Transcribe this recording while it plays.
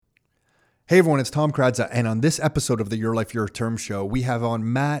Hey everyone, it's Tom Kradza, and on this episode of the Your Life, Your Term show, we have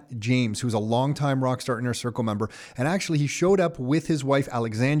on Matt James, who's a longtime Rockstar Inner Circle member, and actually he showed up with his wife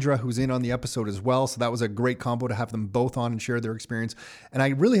Alexandra, who's in on the episode as well, so that was a great combo to have them both on and share their experience. And I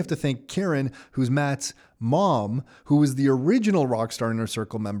really have to thank Karen, who's Matt's mom, who was the original Rockstar Inner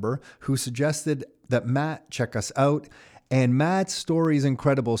Circle member, who suggested that Matt check us out. And Matt's story is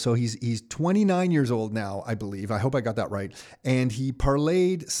incredible. So he's 29 years old now, I believe. I hope I got that right. And he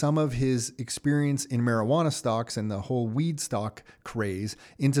parlayed some of his experience in marijuana stocks and the whole weed stock craze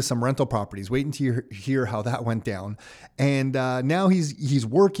into some rental properties. Wait until you hear how that went down. And now he's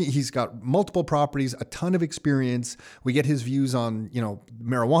working. He's got multiple properties, a ton of experience. We get his views on,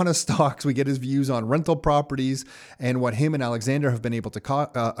 marijuana stocks. We get his views on rental properties, and what him and Alexander have been able to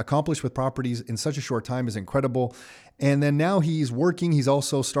accomplish with properties in such a short time is incredible. And then now he's working. He's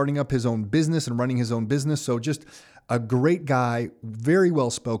also starting up his own business and running his own business. So just a great guy, very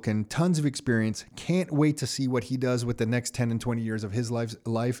well spoken, tons of experience. Can't wait to see what he does with the next 10 and 20 years of his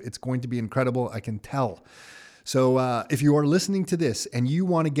life. It's going to be incredible. I can tell. So if you are listening to this and you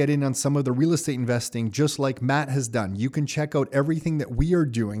want to get in on some of the real estate investing, just like Matt has done, you can check out everything that we are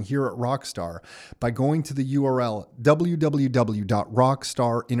doing here at Rockstar by going to the URL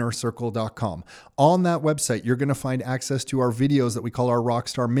www.rockstarinnercircle.com. On that website, you're going to find access to our videos that we call our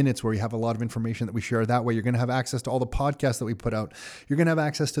Rockstar Minutes, where we have a lot of information that we share that way. You're going to have access to all the podcasts that we put out. You're going to have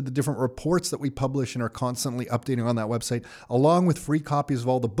access to the different reports that we publish and are constantly updating on that website, along with free copies of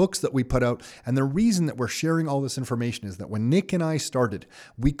all the books that we put out. And the reason that we're sharing all this information is that when Nick and I started,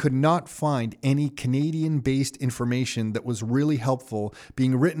 we could not find any Canadian-based information that was really helpful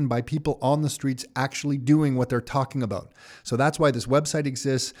being written by people on the streets actually doing what they're talking about. So that's why this website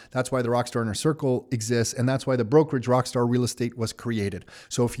exists. That's why the Rockstar Inner Circle exists. And that's why the brokerage Rockstar Real Estate was created.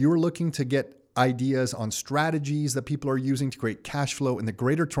 So if you're looking to get ideas on strategies that people are using to create cash flow in the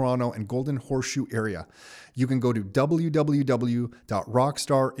Greater Toronto and Golden Horseshoe area, you can go to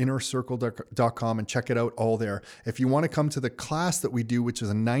www.rockstarinnercircle.com and check it out all there. If you want to come to the class that we do, which is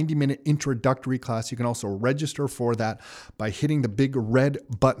a 90-minute introductory class, you can also register for that by hitting the big red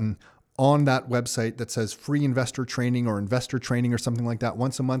button on that website that says free investor training or investor training or something like that.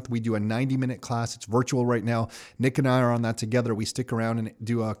 Once a month, we do a 90-minute class. It's virtual right now. Nick and I are on that together. We stick around and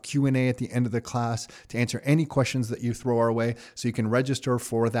do a Q&A at the end of the class to answer any questions that you throw our way. So you can register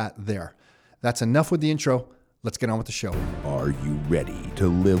for that there. That's enough with the intro. Let's get on with the show. Are you ready to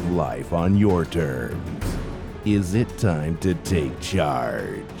live life on your terms? Is it time to take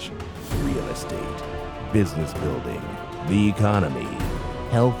charge? Real estate, business building, the economy,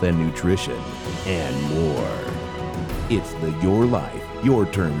 health and nutrition, and more. It's the Your Life, Your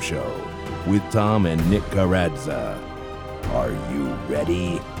Term show with Tom and Nick Kradza. Are you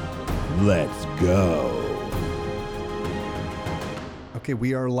ready? Let's go. Okay,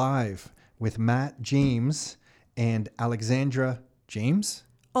 we are live with Matt James and Alexandra James.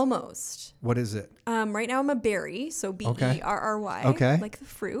 Almost. What is it? Right now I'm a berry, so Berry, Okay. like the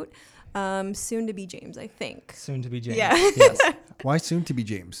fruit. Soon to be James, I think. Soon to be James. Yeah. Yes. Why soon to be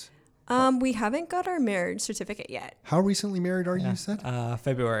James? We haven't got our marriage certificate yet. How recently married are you, you said?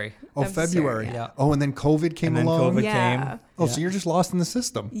 February. Oh, of this February. year, yeah. Oh, and then COVID came And then along? COVID Yeah. came. Oh, so you're just lost in the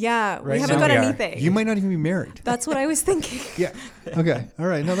system. Yeah, we Right haven't now got we are. anything. You might not even be married. That's what I was thinking. Yeah. Okay. All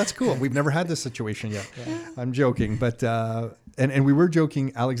right. No, that's cool. We've never had this situation yet. I'm joking, but and we were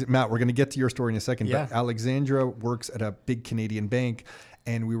joking, Matt. We're going to get to your story in a second. Yeah. But Alexandra works at a big Canadian bank,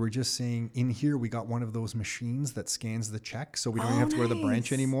 and we were just saying in here we got one of those machines that scans the check, so we don't even have to go to the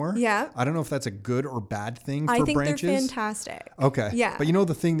branch nice. anymore. Yeah. I don't know if that's a good or bad thing for I think branches. they're fantastic. Okay. Yeah. But you know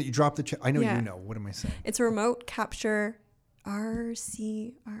the thing that you drop the check. I know Yeah. you know. What am I saying? It's a remote capture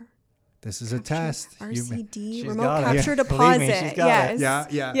RCR. This is a test. RCD, She's remote got it. capture Yeah. deposit. Believe me, she's got it. Yes.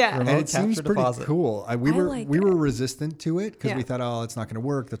 Yeah. Remote And it seems capture pretty deposit. cool. We I were like we were it. resistant to it because we Yeah. thought, oh, it's not going to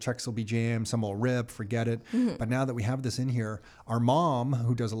work. The checks will be jammed. Some will rip. Forget it. Mm-hmm. But now that we have this in here, our mom,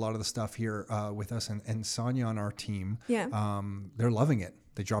 who does a lot of the stuff here with us, and Sonia on our team, Yeah. they're loving it.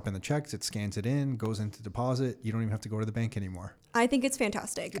 They drop in the checks, it scans it in, goes into deposit. You don't even have to go to the bank anymore. I think it's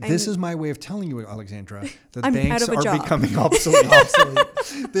fantastic. This is my way of telling you, Alexandra, that I'm banks out of a are job. becoming obsolete.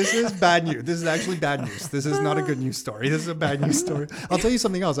 This is bad news. This is actually bad news. This is not a good news story. This is a bad news story. I'll tell you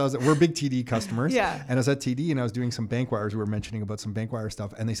something else. We're big TD customers. Yeah. And I was at TD and I was doing some bank wires. We were mentioning about some bank wire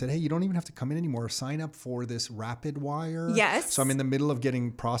stuff. And they said, hey, you don't even have to come in anymore. Sign up for this rapid wire. Yes. So I'm in the middle of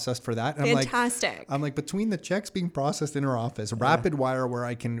getting processed for that. And fantastic. I'm like, between the checks being processed in our office, rapid wire where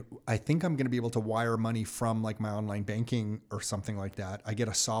I think I'm going to be able to wire money from like my online banking or something like that. I get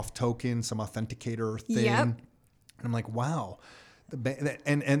a soft token, some authenticator thing. Yep. And I'm like, wow,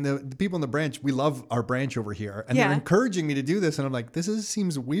 And the people in the branch, we love our branch over here, and they're encouraging me to do this, and I'm like,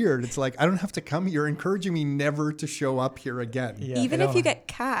 seems weird. It's like I don't have to come here. You're encouraging me never to show up here again. Yeah, even if you get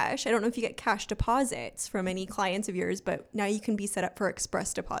cash, I don't know if you get cash deposits from any clients of yours, but now you can be set up for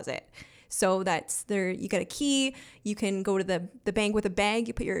express deposit. So that's there. You get a key. You can go to the bank with a bag.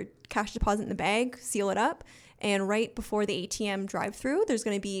 You put your cash deposit in the bag, seal it up. And right before the ATM drive-through, there's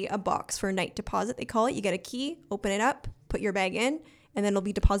going to be a box for a night deposit. They call it. You get a key, open it up, put your bag in, and then it'll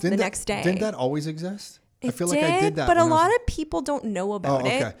be deposited next day. Didn't that always exist? I feel like I did that. But a lot of people don't know about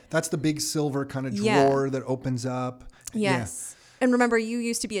it. Okay. That's the big silver kind of drawer that opens up. Yes. Yeah. And remember, you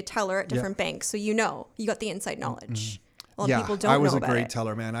used to be a teller at different banks, so you got the inside knowledge. Mm-hmm. A lot of people don't know about it. I was a great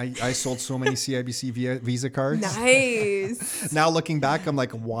teller, man. I sold so many CIBC Visa cards. Nice. Now looking back, I'm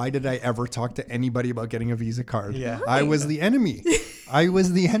like, why did I ever talk to anybody about getting a Visa card? Yeah. I was the enemy. I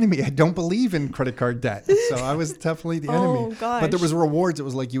don't believe in credit card debt. So I was definitely the enemy. Oh, gosh. But there was rewards. It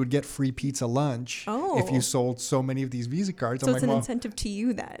was like you would get free pizza lunch if you sold so many of these Visa cards. So it's an incentive to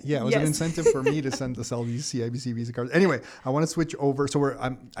you then. Yeah, it was an incentive for me to sell these CIBC Visa cards. Anyway, I want to switch over. So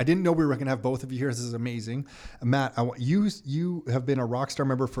I didn't know we were going to have both of you here. This is amazing. Matt, you have been a Rockstar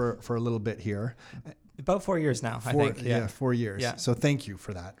member for a little bit here. About 4 years now, I think. Yeah, 4 years. Yeah. So thank you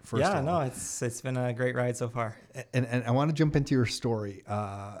for that. It's been a great ride so far. And I want to jump into your story.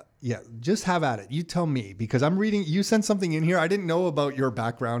 Just have at it. You tell me, because I'm reading, you sent something in here. I didn't know about your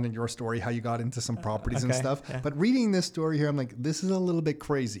background and your story, how you got into some properties and stuff. Yeah. But reading this story here, I'm like, this is a little bit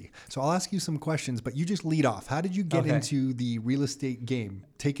crazy. So I'll ask you some questions, but you just lead off. How did you get into the real estate game?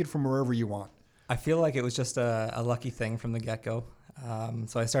 Take it from wherever you want. I feel like it was just a lucky thing from the get-go.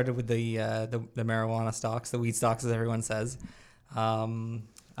 So I started with the marijuana stocks, the weed stocks, as everyone says.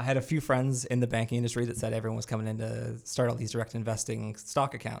 I had a few friends in the banking industry that said everyone was coming in to start all these direct investing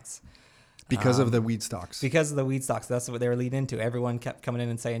stock accounts. Because of the weed stocks. Because of the weed stocks. That's what they were leading into. Everyone kept coming in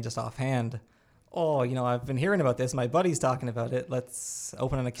and saying just offhand, I've been hearing about this. My buddy's talking about it. Let's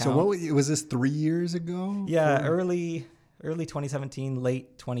open an account. So what was this 3 years ago? Yeah, early 2017,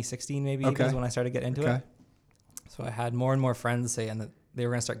 late 2016 maybe is when I started getting into it. So I had more and more friends saying that they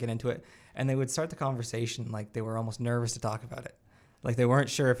were going to start getting into it. And they would start the conversation like they were almost nervous to talk about it. Like they weren't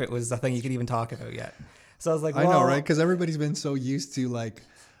sure if it was a thing you could even talk about yet. So I was like, I know, right? Because everybody's been so used to like,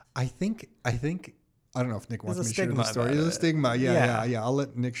 I think, I don't know if Nick wants me to share the story. There's a stigma. Yeah. I'll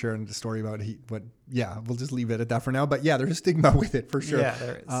let Nick share the story about we'll just leave it at that for now. But yeah, there's a stigma with it for sure. Yeah,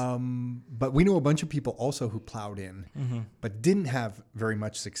 there is. But we know a bunch of people also who plowed in, but didn't have very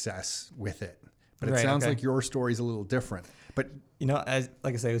much success with it. But it sounds like your story is a little different. But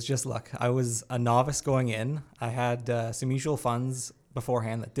like I say, it was just luck. I was a novice going in. I had some mutual funds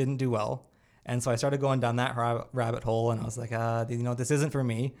beforehand that didn't do well. And so I started going down that rabbit hole, and I was like, this isn't for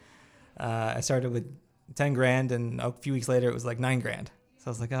me. I started with 10 grand, and a few weeks later it was like 9 grand. So I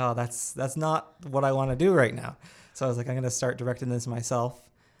was like, that's not what I want to do right now. So I was like, I'm going to start directing this myself.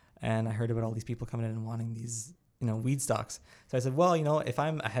 And I heard about all these people coming in and wanting these, weed stocks. So I said, well, if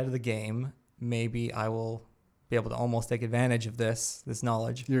I'm ahead of the game, maybe I will be able to almost take advantage of this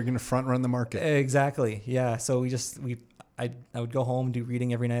knowledge. You're going to front run the market. Exactly. Yeah. So I would go home, do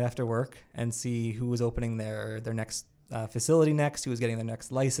reading every night after work, and see who was opening their next facility next, who was getting their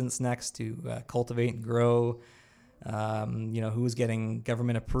next license next to cultivate and grow, who was getting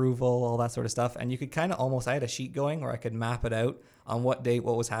government approval, all that sort of stuff. And you could kind of I had a sheet going where I could map it out on what date,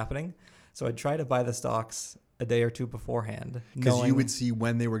 what was happening. So I'd try to buy the stocks a day or two beforehand. Because you would see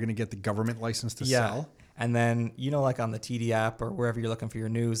when they were going to get the government license to sell. And then, like on the TD app or wherever you're looking for your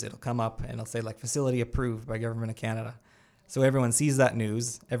news, it'll come up and it'll say like facility approved by Government of Canada. So everyone sees that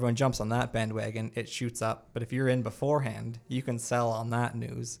news, everyone jumps on that bandwagon, it shoots up. But if you're in beforehand, you can sell on that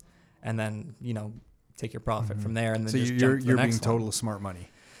news and then, take your profit from there. And then you're being total smart money.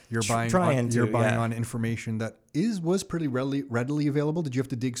 You're buying on information that was pretty readily available. Did you have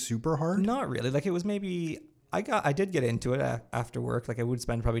to dig super hard? Not really. Like it was maybe I did get into it after work. Like I would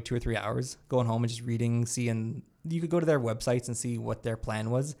spend probably 2 or 3 hours going home and just reading, seeing. You could go to their websites and see what their plan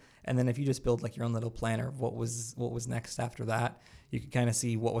was, and then if you just build like your own little planner of what was next after that, you could kind of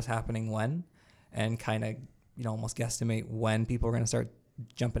see what was happening when, and kind of almost guesstimate when people were going to start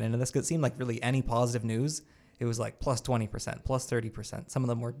jumping into this. Because it seemed like really any positive news, it was like plus 20%, plus 30%. Some of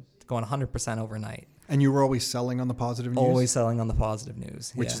them were going 100% overnight. And you were always selling on the positive news? Always selling on the positive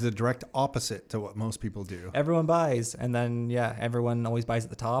news. Which is the direct opposite to what most people do. Everyone buys, and then, everyone always buys at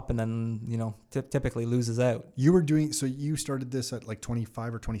the top, and then, typically loses out. So you started this at like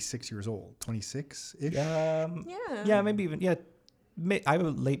 25 or 26 years old? 26-ish? Yeah, maybe even, I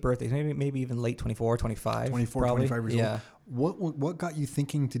have late birthdays, maybe even late 24, 25. 24, probably. 25 years Yeah. old. What got you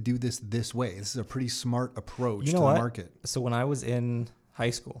thinking to do this way? This is a pretty smart approach You know to what? the market. So when I was in high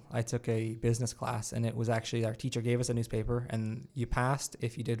school, I took a business class, and it was actually our teacher gave us a newspaper, and you passed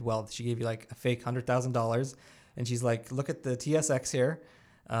if you did well. She gave you like a fake $100,000, and she's like, look at the TSX here.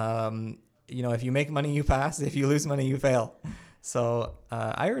 If you make money, you pass. If you lose money, you fail. So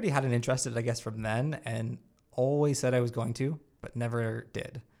I already had an interest in it, I guess, from then, and always said I was going to, but never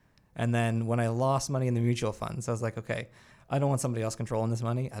did. And then when I lost money in the mutual funds, I was like, okay, I don't want somebody else controlling this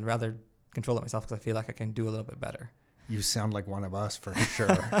money. I'd rather control it myself because I feel like I can do a little bit better. You sound like one of us for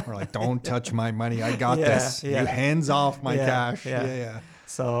sure. We're like, don't touch my money. I got Yeah, this. yeah. You hands off my Yeah, cash. yeah. Yeah.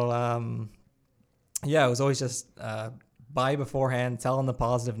 So, it was always just buy beforehand, tell them the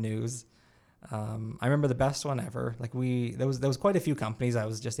positive news. I remember the best one ever. Like there was quite a few companies I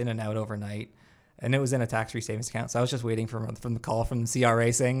was just in and out overnight, and it was in a tax-free savings account. So I was just waiting from the call from the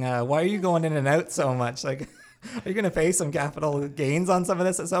CRA saying, why are you going in and out so much? Like, are you going to pay some capital gains on some of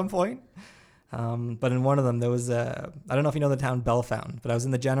this at some point? But in one of them, there was I don't know if you know the town Bellefountain, but I was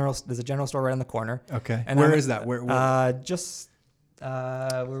in there's a general store right on the corner. Okay. And Where is that? Where? Where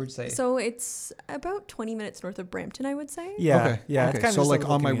would you say? So it's about 20 minutes north of Brampton, I would say. Yeah. Okay. Yeah. Okay. It's kind So of like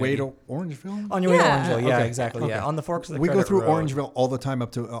on my way to Orangeville? On your way to Yeah. Orangeville, yeah, Okay. exactly. Okay. Yeah, on the forks of the We go Credit through Road. Orangeville all the time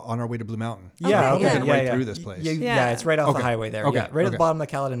up to on our way to Blue Mountain. Yeah, Okay, okay, yeah. Right through this place. Yeah, Yeah. it's right off Okay. the highway there. Okay. Yeah, right at Okay. the bottom of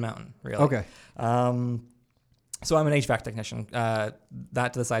the Caledon Mountain. Really. Okay. So I'm an HVAC technician.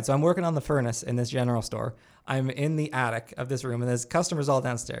 That to the side. So I'm working on the furnace in this general store. I'm in the attic of this room, and there's customers all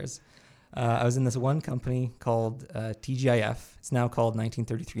downstairs. I was in this one company called TGIF. It's now called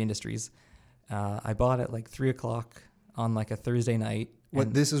 1933 Industries. I bought it like 3:00 on like a Thursday night.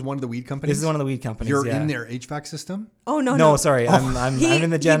 What? This is one of the weed companies? This is one of the weed companies. You're yeah. in their HVAC system? Oh, no. No, sorry. I'm in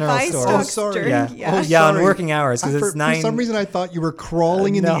the general buys store. stocks sorry. during- Yeah. yeah. Oh, Yeah, on sorry. working hours because it's 9. For some reason, I thought you were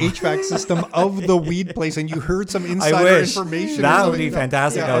crawling in No. the HVAC system of the weed place, and you heard some I insider wish. information. or That would something. be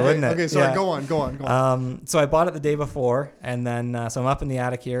fantastic, though, okay, wouldn't it? Okay, sorry. Yeah. Go on. So I bought it the day before, and then so I'm up in the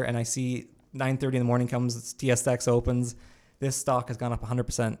attic here, and I see 9:30 in the morning comes, TSX opens. This stock has gone up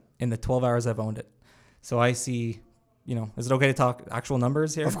 100% in the 12 hours I've owned it. So I see, is it okay to talk actual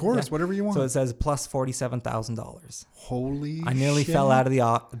numbers here? Of course, Yeah. whatever you want. So it says plus $47,000. Holy I nearly shit. fell out of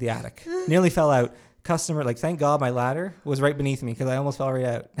the attic. Nearly fell out. Customer, thank God my ladder was right beneath me because I almost fell right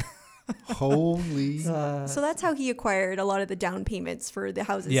out. Holy. So that's how he acquired a lot of the down payments for the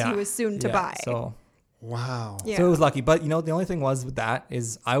houses he was soon to buy. So Wow. Yeah. So it was lucky. But, the only thing was with that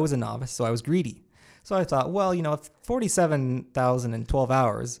is I was a novice, so I was greedy. So I thought, well, if 47,000 in 12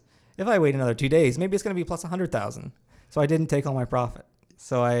 hours, if I wait another 2 days, maybe it's going to be plus 100,000. So I didn't take all my profit.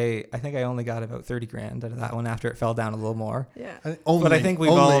 So I think I only got about 30 grand out of that one after it fell down a little more. Yeah. Only, But I think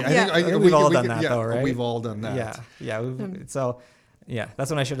we've only. all- I think- Yeah. I think We've we all could- done we that could- though, right? We've all done that. Yeah. That's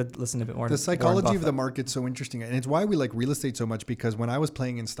when I should have listened a bit more. The to Warren psychology of the Buffett. market's so interesting, and it's why we like real estate so much. Because when I was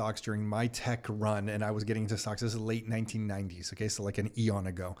playing in stocks during my tech run, and I was getting into stocks, this is late 1990s. Okay, so like an eon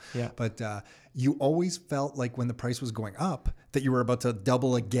ago. Yeah. But you always felt like when the price was going up that you were about to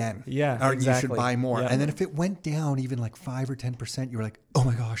double again. Yeah, or you should exactly. buy more. Yeah. And then if it went down even like 5 or 10%, you were like, oh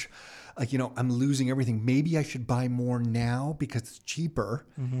my gosh. Like, I'm losing everything. Maybe I should buy more now because it's cheaper.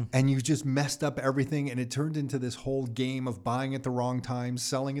 Mm-hmm. And you just messed up everything. And it turned into this whole game of buying at the wrong time,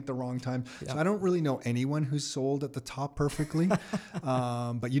 selling at the wrong time. So I don't really know anyone who's sold at the top perfectly.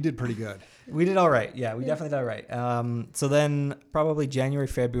 But you did pretty good. We did all right. Yeah, we definitely did all right. So then probably January,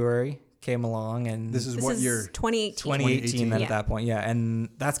 February came along, and This is This what is year? 2018. 2018 then Yeah. at that point. Yeah. And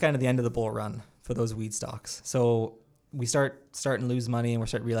that's kind of the end of the bull run for those weed stocks. So we starting to lose money, and we're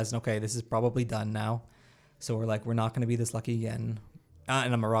starting realizing, okay, this is probably done now. So we're like, we're not going to be this lucky again.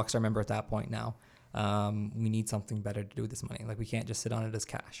 And I'm a Rockstar member at that point now. We need something better to do with this money. Like, we can't just sit on it as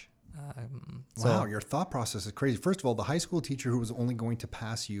cash. Wow, your thought process is crazy. First of all, the high school teacher who was only going to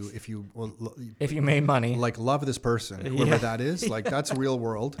pass you if you if you made money. like love this person, whoever that is, like that's real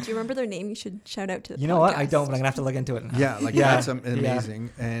world. Do you remember their name? You should shout out to the You know what? I podcast. don't, but I'm going to have to look into it now. Yeah, like Yeah. that's Yeah. amazing.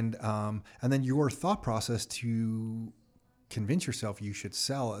 And then your thought process to convince yourself you should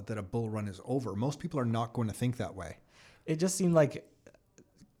sell that a bull run is over. Most people are not going to think that way. It just seemed like,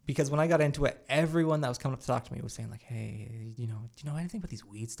 because when I got into it, everyone that was coming up to talk to me was saying like, hey, do you know anything about these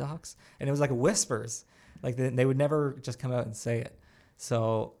weed stocks? And it was like whispers. Like they would never just come out and say it.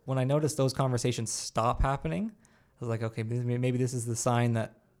 So when I noticed those conversations stop happening, I was like, okay, maybe this is the sign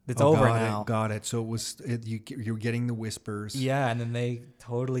that It's over got now. Got it. So you're getting the whispers. Yeah, and then they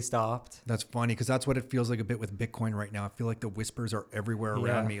totally stopped. That's funny because that's what it feels like a bit with Bitcoin right now. I feel like the whispers are everywhere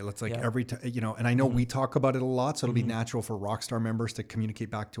around me. It's like every time, and I know we talk about it a lot, so it'll be natural for Rockstar members to communicate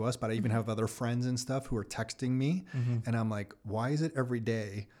back to us. But I even have other friends and stuff who are texting me, and I'm like, why is it every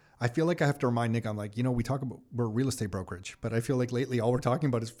day? I feel like I have to remind Nick, I'm like, we talk about, we're a real estate brokerage, but I feel like lately all we're talking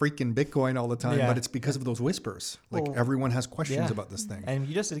about is freaking Bitcoin all the time, but it's because of those whispers. Like everyone has questions about this thing. And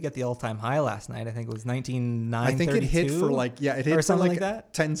you just did get the all-time high last night. I think it was 19,932. I think it hit for it hit or something for like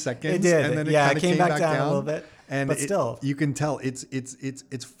that. 10 seconds. It did. And then it it came back down a little bit. But still, you can tell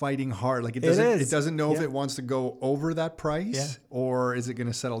it's fighting hard. Like it doesn't know if it wants to go over that price or is it going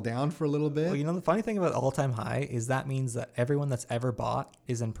to settle down for a little bit. Well, the funny thing about all-time high is that means that everyone that's ever bought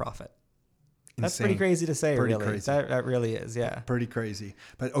is in profit. That's pretty crazy to say, pretty really. Crazy. That really is, yeah. Pretty crazy.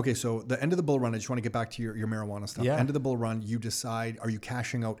 But okay, so the end of the bull run, I just want to get back to your marijuana stuff. Yeah. End of the bull run, you decide, are you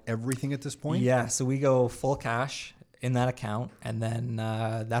cashing out everything at this point? Yeah, so we go full cash in that account. And then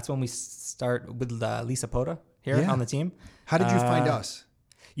that's when we start with Lisa Pota here on the team. How did you find us?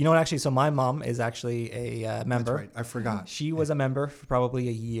 You know what, actually, so my mom is actually a member. That's right, I forgot. She was a member for probably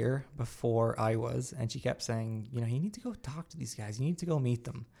a year before I was. And she kept saying, you need to go talk to these guys. You need to go meet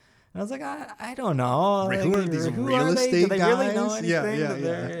them. And I was like, I don't know. Who are these real estate guys? Do they really know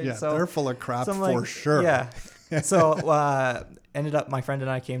anything? Yeah. So, they're full of crap so for sure. Yeah. So ended up, my friend and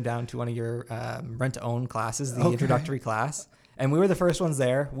I came down to one of your rent-to-own classes, the introductory class. And we were the first ones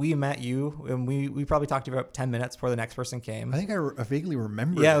there. We met you, and we probably talked to you about 10 minutes before the next person came. I think I vaguely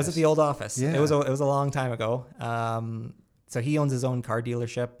remember. Yeah, it was at the old office. Yeah. It was a long time ago. So he owns his own car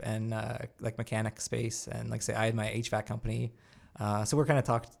dealership and like mechanic space. And like I say, I had my HVAC company. So we're kind of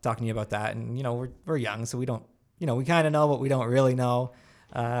talking to you about that, and we're young, so we don't, we kind of know, but we don't really know.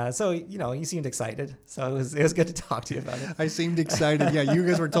 So you seemed excited, so it was good to talk to you about it. I seemed excited. Yeah, you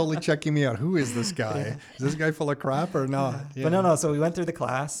guys were totally checking me out. Who is this guy? Is this guy full of crap or not? Yeah. But no. So we went through the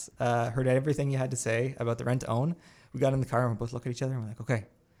class, heard everything you had to say about the rent to own. We got in the car and we both looked at each other and we're like, okay,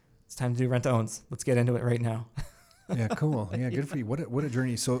 it's time to do rent to owns. Let's get into it right now. Yeah, cool. Yeah, good for you. What a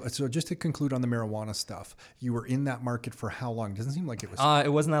journey. So just to conclude on the marijuana stuff, you were in that market for how long? It doesn't seem like it was. It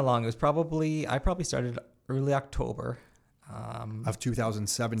wasn't that long. It was I probably started early October. Of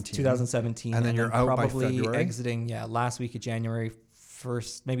 2017. 2017. And then you're out by probably February? exiting, last week of January,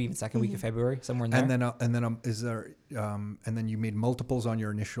 first, maybe even second week of February, somewhere in there. And then is there and then you made multiples on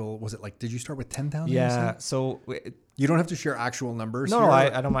your initial, was it like, did you start with 10,000? Yeah. So you don't have to share actual numbers. No, here.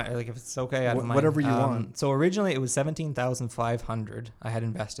 I don't mind. Like if it's okay, I don't mind. Whatever you want. So originally it was 17,500 I had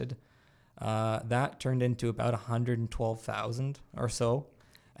invested. That turned into about 112,000 or so.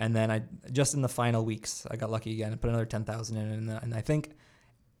 And then I just in the final weeks, I got lucky again and put another 10,000 in. And I think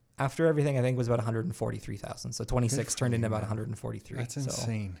after everything, I think it was about 143,000. So 26 turned into about 143. That's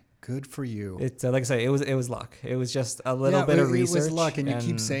insane. Good for you. It's like I say, it was luck. It was just a little bit of research. It was luck, and you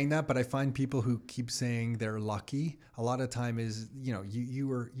keep saying that, but I find people who keep saying they're lucky. A lot of time is,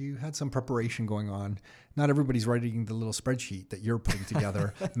 you had some preparation going on. Not everybody's writing the little spreadsheet that you're putting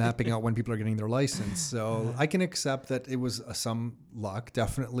together, mapping out when people are getting their license. So I can accept that it was some luck.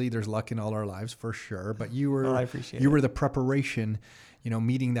 Definitely, there's luck in all our lives for sure. But you were, I appreciate you were the preparation.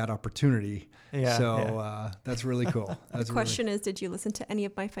 Meeting that opportunity. Yeah. So that's really cool. The question is, did you listen to any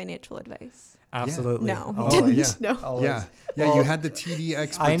of my financial advice? Absolutely. No. Yeah. No. Always. Yeah. Well, you had the TD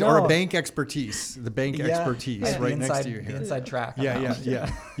expertise or bank expertise, the bank expertise right next to you here. The inside track.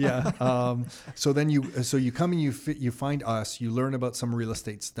 Yeah. So then you come and you find us, you learn about some real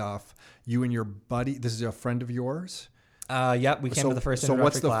estate stuff. You and your buddy, this is a friend of yours? We came to the first So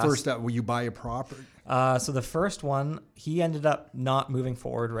what's the class. first step? Will you buy a property? So the first one, he ended up not moving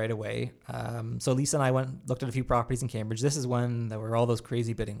forward right away. So Lisa and I looked at a few properties in Cambridge. This is when there were all those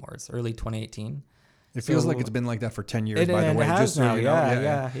crazy bidding wars, early 2018. It feels like it's been like that for 10 years, by the way. It has now,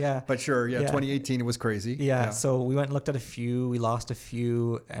 yeah. But sure, 2018, it was crazy. Yeah, so we went and looked at a few. We lost a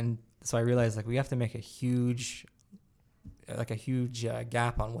few. And so I realized we have to make a huge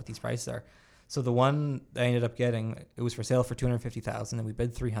gap on what these prices are. So the one I ended up getting, it was for sale for $250,000, and we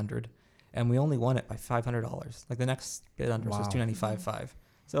bid $300,000, and we only won it by $500. Like the next bid under us was $295,500.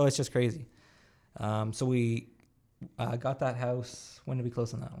 So it's just crazy. So we got that house. When did we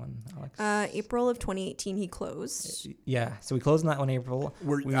close on that one, Alex? April of 2018, he closed. Yeah, so we closed on that one April.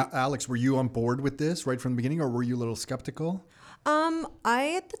 Alex, were you on board with this right from the beginning, or were you a little skeptical? At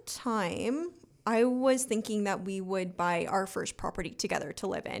the time, I was thinking that we would buy our first property together to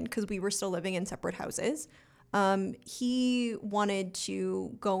live in because we were still living in separate houses. He wanted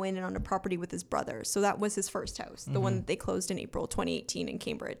to go in and on a property with his brother. So that was his first house, the one that they closed in April 2018 in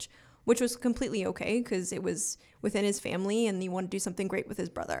Cambridge, which was completely okay because it was within his family and he wanted to do something great with his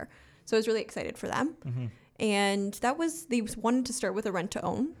brother. So I was really excited for them. And they wanted to start with a rent to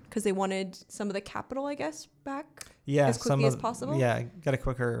own because they wanted some of the capital, I guess, back as quickly as possible. Yeah, got a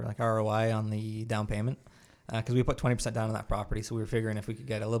quicker like ROI on the down payment because we put 20% down on that property. So we were figuring if we could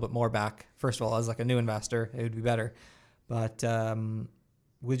get a little bit more back, first of all, as like a new investor, it would be better. But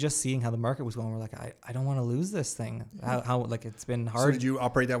with just seeing how the market was going, we're like, I don't want to lose this thing. How like it's been hard. So did you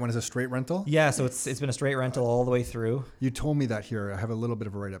operate that one as a straight rental? Yeah, so it's been a straight rental all the way through. You told me that here. I have a little bit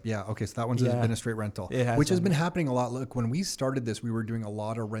of a write-up. Yeah, okay, so that one's been a straight rental, which has been happening a lot. Look, when we started this, we were doing a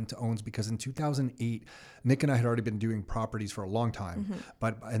lot of rent-to-owns because in 2008, Nick and I had already been doing properties for a long time.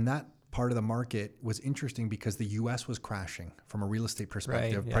 But in that part of the market was interesting because the US was crashing from a real estate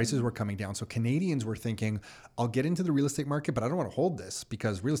perspective. Prices were coming down. So Canadians were thinking, I'll get into the real estate market, but I don't want to hold this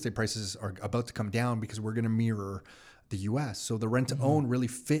because real estate prices are about to come down because we're going to mirror the US. So the rent to own really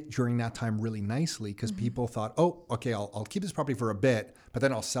fit during that time really nicely because people thought, oh, okay, I'll keep this property for a bit, but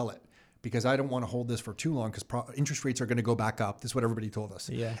then I'll sell it because I don't want to hold this for too long because interest rates are going to go back up. This is what everybody told us.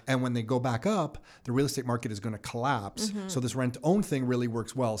 Yeah. And when they go back up, the real estate market is going to collapse. So this rent to own thing really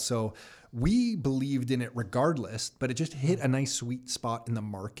works well. So we believed in it regardless, but it just hit a nice sweet spot in the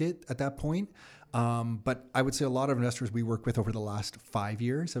market at that point. But I would say a lot of investors we work with over the last 5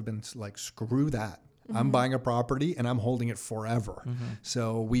 years have been like, screw that. I'm buying a property and I'm holding it forever.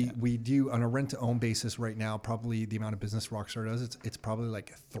 So we do on a rent to own basis right now, probably the amount of business Rockstar does, it's probably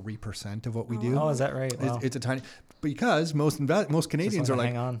like 3% of what we do. Oh, is that right? Wow. It's a tiny, because most Canadians are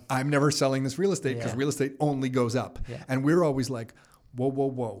like, I'm never selling this real estate because real estate only goes up. And we're always like,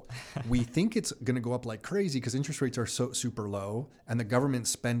 whoa. We think it's going to go up like crazy because interest rates are so super low and the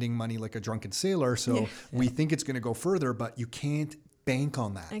government's spending money like a drunken sailor. So we think it's going to go further, but you can't bank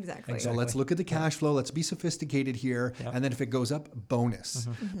on that. Exactly. So let's look at the cash flow. Let's be sophisticated here. And then if it goes up, bonus.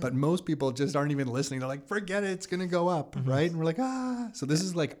 But most people just aren't even listening. They're like, forget it. It's going to go up. Right. And we're like, So this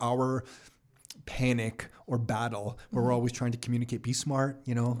is like our panic or battle where we're always trying to communicate, be smart,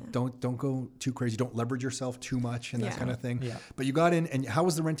 don't go too crazy. Don't leverage yourself too much and that kind of thing. Yeah. But you got in, and how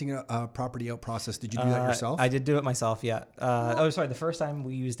was the renting a property out process? Did you do that yourself? I did do it myself. Yeah. The first time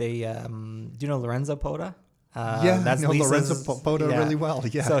we used do you know Lorenzo Poda? That's Lorenzo Poda really well.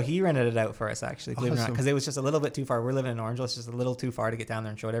 Yeah. So he rented it out for us actually, believe it or not, because it was just a little bit too far. We're living in Orangeville. It's just a little too far to get down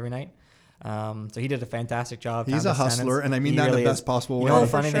there and show it every night. So he did a fantastic job. He's a hustler, and I mean that in the best possible way. You know, the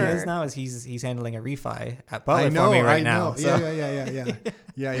funny thing is now is he's handling a refi at Butler for me right now. So.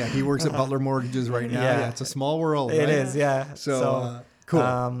 Yeah. He works at Butler Mortgages right now. Yeah, it's a small world. It is. Yeah. So cool.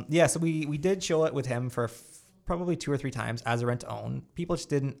 So we did show it with him for probably 2 or 3 times as a rent to own. People just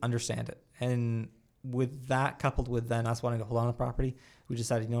didn't understand it, and with that coupled with then us wanting to hold on to the property, we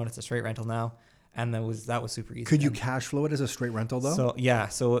decided, it's a straight rental now. And that was super easy. Could you cash flow it as a straight rental though?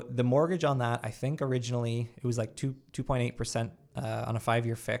 So the mortgage on that, I think originally it was like 2.8% on a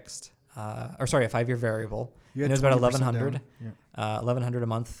 5-year fixed, a 5-year variable. And it was about $1,100, $1,100 a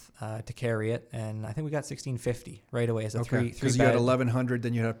month to carry it, and I think we got $1,650 right away as a three. Because you had $1,100,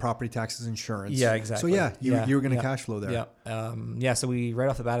 then you had property taxes, insurance. Yeah, exactly. So you were going to cash flow there. Yeah. So we right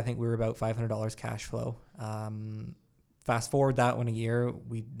off the bat, I think we were about $500 cash flow. Fast forward that one a year,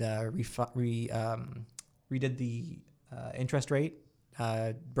 we redid the interest rate,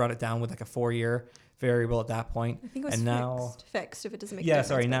 brought it down with like a 4-year variable at that point. I think it was fixed if it doesn't make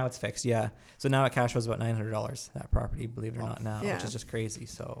difference. Now it's fixed. Yeah. So now it cash was about $900 that property, believe it or not now, which is just crazy.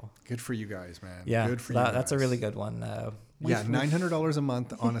 So good for you guys, man. Yeah. Good for you guys. That's a really good one. $900 a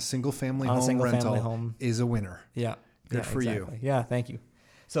month on a single family home is a winner. Yeah. Good for you. Yeah. Thank you.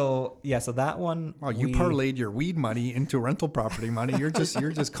 So so that one. Wow, you parlayed your weed money into rental property money. You're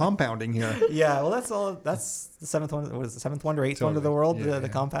just compounding here. Yeah, well, that's the 7th one. Was the 7th wonder, 8th wonder of the world? The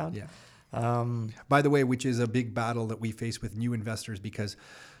compound. Yeah. By the way, which is a big battle that we face with new investors because,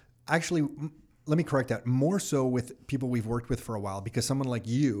 actually, let me correct that. More so with people we've worked with for a while, because someone like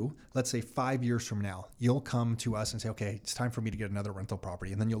you, let's say 5 years from now, you'll come to us and say, okay, it's time for me to get another rental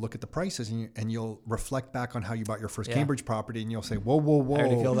property. And then you'll look at the prices and you'll reflect back on how you bought your first Cambridge property and you'll say, whoa. I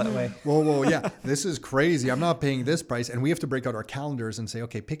already feel that way. Whoa. Yeah, this is crazy. I'm not paying this price. And we have to break out our calendars and say,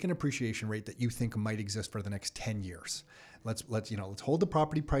 okay, pick an appreciation rate that you think might exist for the next 10 years. Let's hold the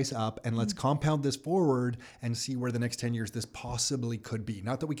property price up and let's compound this forward and see where the next 10 years this possibly could be.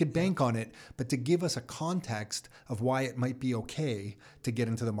 Not that we could bank on it, but to give us a context of why it might be okay to get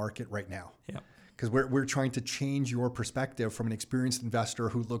into the market right now. Yeah. Because we're trying to change your perspective from an experienced investor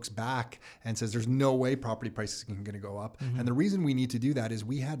who looks back and says there's no way property prices are going to go up. And the reason we need to do that is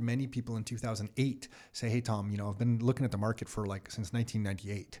we had many people in 2008 say, hey, Tom, I've been looking at the market for since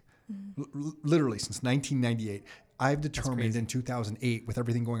 1998. Literally since 1998. I've determined in 2008, with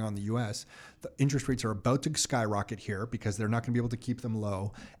everything going on in the US, the interest rates are about to skyrocket here because they're not going to be able to keep them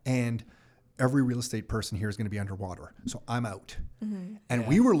low. And every real estate person here is going to be underwater. So I'm out. And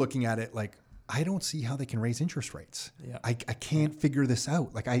we were looking at it like, I don't see how they can raise interest rates. Yeah. I can't figure this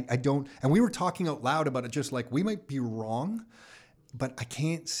out. Like I don't, and we were talking out loud about it, just like we might be wrong, but I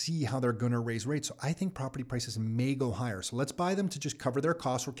can't see how they're going to raise rates. So I think property prices may go higher. So let's buy them to just cover their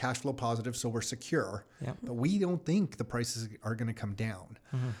costs. We're cash flow positive, so we're secure. Yep. But we don't think the prices are going to come down.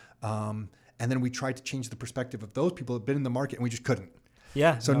 And then we tried to change the perspective of those people that have been in the market, and we just couldn't.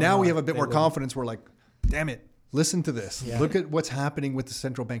 Yeah. So now we have a bit more confidence. We're like, damn it. Listen to this. Yeah. Look at what's happening with the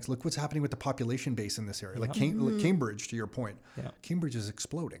central banks. Look what's happening with the population base in this area. Like Cambridge, to your point. Yeah. Cambridge is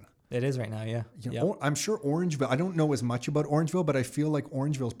exploding. It is right now, yeah. You know, I'm sure Orangeville, I don't know as much about Orangeville, but I feel like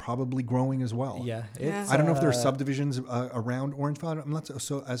Orangeville is probably growing as well. Yeah. I don't know if there are subdivisions around Orangeville. I'm not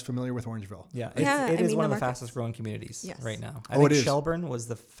so as familiar with Orangeville. Yeah, Yeah, it I is mean, one of the the markets. fastest growing communities right now. I Oh, think it is. Shelburne was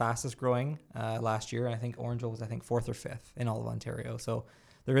the fastest growing last year. I think Orangeville was, 4th or 5th in all of Ontario. So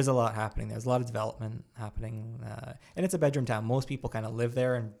there is a lot happening. There's a lot of development happening. And it's a bedroom town. Most people kind of live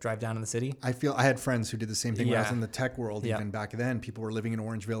there and drive down to the city. I had friends who did the same thing when I was Yeah. in the tech world. Yeah. Even back then, people were living in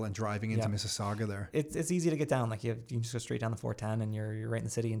Orangeville and driving into Yeah. Mississauga there. It's easy to get down. Like you can just go straight down the 410 and you're right in the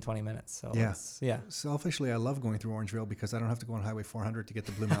city in 20 minutes. So Yeah. yeah. Selfishly, I love going through Orangeville because I don't have to go on Highway 400 to get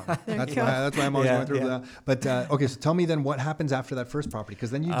to Blue Mountain. There you that's go. why I'm always Yeah, going through yeah. that. But okay, so tell me then what happens after that first property, because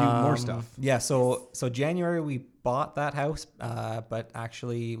then you do more stuff. Yeah. So January we bought that house, but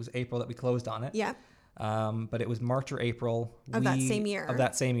actually it was April that we closed on it. Yeah. But it was March or April Of that same year. Of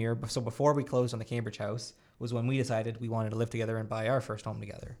that same year. So before we closed on the Cambridge house was when we decided we wanted to live together and buy our first home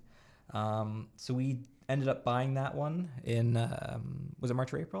together. So we ended up buying that one in was it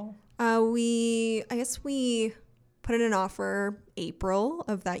March or April? I guess we put in an offer April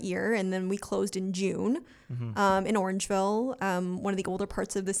of that year, and then we closed in June in Orangeville, one of the older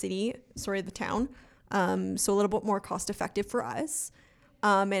parts of the town. So a little bit more cost effective for us.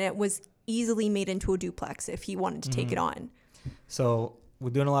 And it was easily made into a duplex if he wanted to take it on. So we're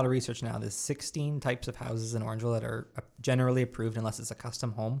doing a lot of research now. There's 16 types of houses in Orangeville that are generally approved unless it's a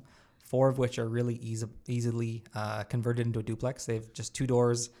custom home. 4 of which are really easily converted into a duplex. They have just 2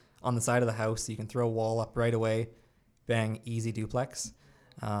 doors on the side of the house. So you can throw a wall up right away. Bang, easy duplex.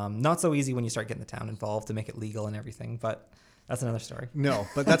 Not so easy when you start getting the town involved to make it legal and everything, but that's another story. No,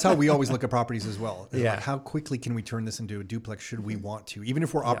 but that's how we always look at properties as well. Yeah. Like, how quickly can we turn this into a duplex should we want to? Even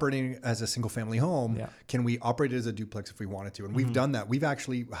if we're operating as a single family home, can we operate it as a duplex if we wanted to? And we've done that. We've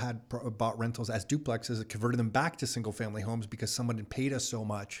actually bought rentals as duplexes, converted them back to single family homes because someone had paid us so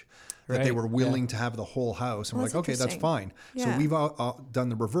much that they were willing to have the whole house. And we're like, okay, that's fine. Yeah. So we've done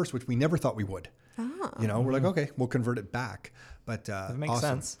the reverse, which we never thought we would. You know, we're like, okay, we'll convert it back. But It makes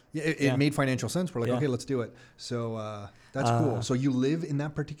sense. Yeah, it made financial sense. We're like, okay, let's do it. So that's cool. So you live in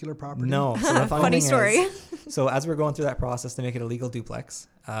that particular property? No. So the Funny thing story. Is, so as we're going through that process to make it a legal duplex,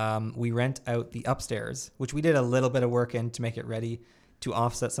 we rent out the upstairs, which we did a little bit of work in to make it ready to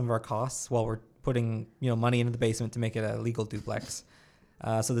offset some of our costs while we're putting money into the basement to make it a legal duplex.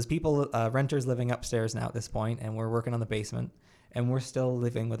 So there's people, renters living upstairs now at this point, and we're working on the basement, and we're still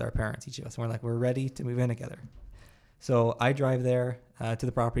living with our parents, each of us. And we're like, we're ready to move in together. So I drive there to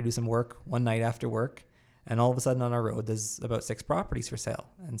the property, do some work one night after work, and all of a sudden on our road, there's about 6 properties for sale.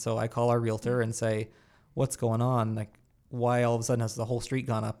 And so I call our realtor and say, what's going on? Like, why all of a sudden has the whole street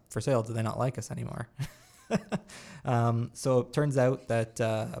gone up for sale? Do they not like us anymore? So it turns out that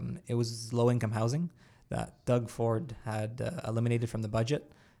it was low-income housing that Doug Ford had eliminated from the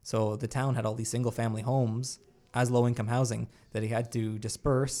budget. So the town had all these single-family homes as low-income housing that he had to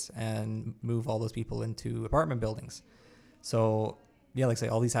disperse and move all those people into apartment buildings. So, yeah, like I say,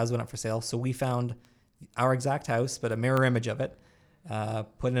 all these houses went up for sale. So we found our exact house, but a mirror image of it,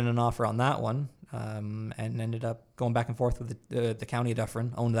 put in an offer on that one, and ended up going back and forth with the county of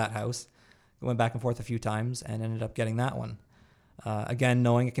Dufferin, owned that house. Went back and forth a few times and ended up getting that one. Again,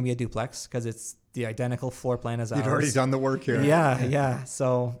 knowing it can be a duplex because it's the identical floor plan as ours. You'd already done the work here. Yeah.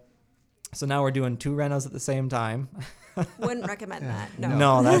 So now we're doing 2 renos at the same time. Wouldn't recommend that.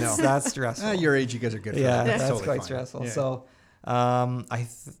 No. No, that's stressful. At your age, you guys are good for Yeah, that. that's totally quite fine. stressful. Yeah. So,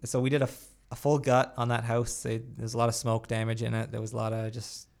 so we did a full gut on that house. There's a lot of smoke damage in it. There was a lot of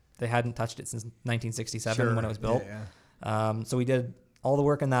they hadn't touched it since 1967 when it was built. Yeah. So we did all the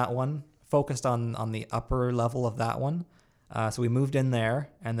work in that one, focused on the upper level of that one. So we moved in there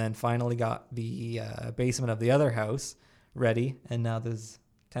and then finally got the basement of the other house ready. And now there's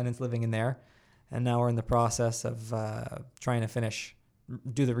tenants living in there. And now we're in the process of trying to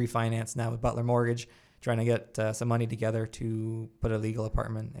do the refinance now with Butler Mortgage, trying to get some money together to put a legal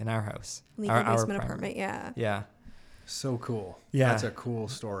apartment in our house. Legal our basement primary. apartment, yeah. Yeah. So cool. Yeah. That's a cool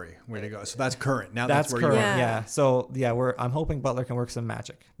story. Way to go. So that's current. Now That's where current. you are. Yeah. So yeah, I'm hoping Butler can work some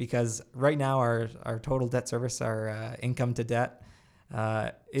magic, because right now our total debt service, our income to debt,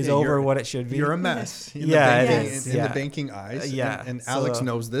 is Yeah, over what it should be. You're a mess. In Yeah, the it banking, is. in Yeah. the banking eyes. Yeah. And So- Alex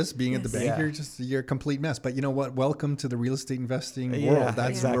knows this. Being at the Yes. bank, Yeah. you're a complete mess. But you know what? Welcome to the real estate investing Yeah, world.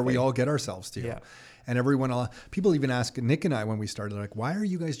 That's where we exactly. all get ourselves to. Yeah. And people even ask Nick and I when we started, like, why are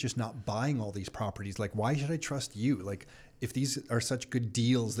you guys just not buying all these properties? Like, why should I trust you? Like, if these are such good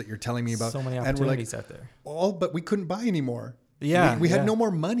deals that you're telling me about, So many and we're like, opportunities out there. but we couldn't buy anymore. Yeah, we had yeah. no more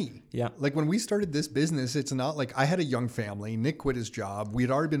money. Yeah. Like when we started this business, it's not like I had a young family. Nick quit his job. We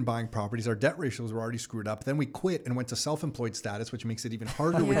had already been buying properties. Our debt ratios were already screwed up. Then we quit and went to self-employed status, which makes it even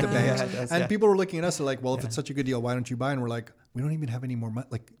harder with the Yeah. banks. Yeah, it does, and yeah. people were looking at us like, well, if it's such a good deal, why don't you buy? And we're like, we don't even have any more money.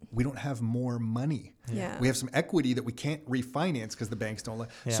 Like we don't have more money. Yeah. We have some equity that we can't refinance because the banks don't let.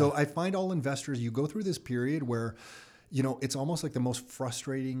 Yeah. So I find all investors, you go through this period where, you know, it's almost like the most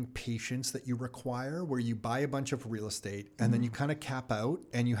frustrating patience that you require, where you buy a bunch of real estate and then you kind of cap out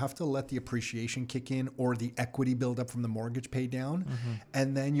and you have to let the appreciation kick in or the equity build up from the mortgage pay down.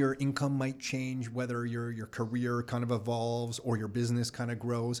 And then your income might change, whether your career kind of evolves or your business kind of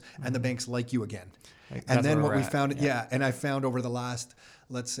grows and the banks like you again. Like, And that's then where what we're we at. found, and I found over the last,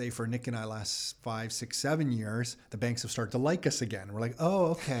 let's say for Nick and I, last 5, 6, 7 years, the banks have started to like us again. We're like, oh,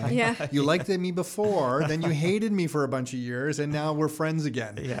 okay. Yeah. You liked me before, then you hated me for a bunch of years, and now we're friends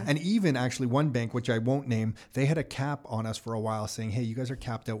again. Yeah. And even actually one bank, which I won't name, they had a cap on us for a while saying, hey, you guys are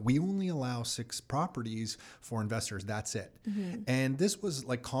capped out. We only allow 6 properties for investors. That's it. And this was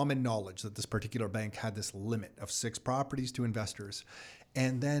like common knowledge that this particular bank had this limit of 6 properties to investors.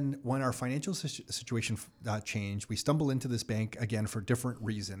 And then when our financial situation changed, we stumbled into this bank again for a different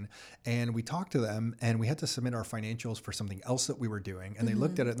reason. And we talked to them and we had to submit our financials for something else that we were doing. And they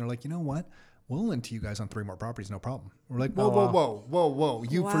looked at it and they're like, you know what? We'll lend to you guys on 3 more properties, no problem. We're like, whoa, wow. whoa.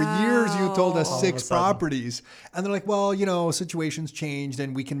 For years you told us Wow. All of a 6 sudden. properties. And they're like, well, you know, situations changed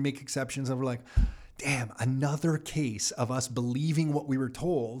and we can make exceptions. And we're like, damn, another case of us believing what we were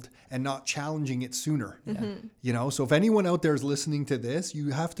told and not challenging it sooner. You know, so if anyone out there is listening to this, you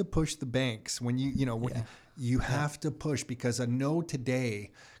have to push the banks when you have to push, because a no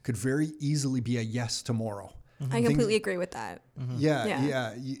today could very easily be a yes tomorrow. I completely agree with that.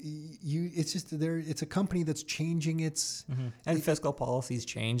 Yeah. It's just it's a company that's changing its. And fiscal policies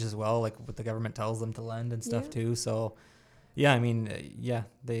change as well, like what the government tells them to lend and stuff Yeah. too. So, yeah, I mean,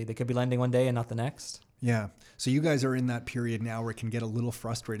 they could be lending one day and not the next. Yeah. So you guys are in that period now where it can get a little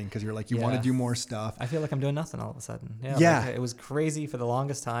frustrating because you're like, you want to Yeah. do more stuff. I feel like I'm doing nothing all of a sudden. Yeah. Like, it was crazy for the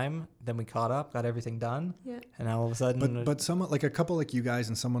longest time. Then we caught up, got everything done. Yeah. And now all of a sudden, But someone like a couple like you guys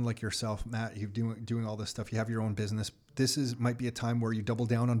and someone like yourself, Matt, you're doing all this stuff. You have your own business. This might be a time where you double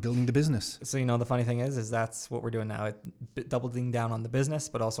down on building the business. so, you know, the funny thing is that's what we're doing now. Doubling down on the business,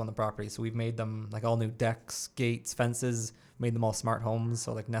 but also on the property. So we've made them like all new decks, gates, fences, made them all smart homes.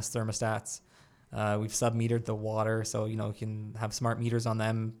 So like Nest thermostats. We've sub-metered the water, so you know you can have smart meters on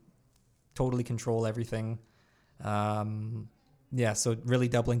them, totally control everything. So really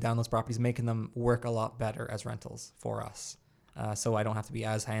doubling down those properties, making them work a lot better as rentals for us. So I don't have to be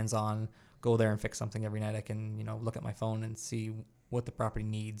as hands-on, go there and fix something every night. I can, you know, look at my phone and see what the property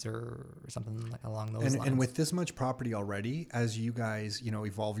needs or something like along those lines. And with this much property already, as you guys, you know,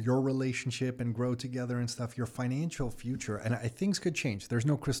 evolve your relationship and grow together and stuff, your financial future, and things could change. There's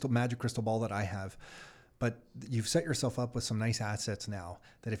no magic crystal ball that I have, but you've set yourself up with some nice assets now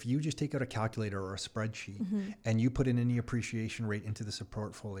that if you just take out a calculator or a spreadsheet and you put in any appreciation rate into this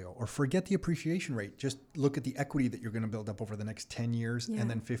portfolio, or forget the appreciation rate, just look at the equity that you're going to build up over the next 10 years Yeah. and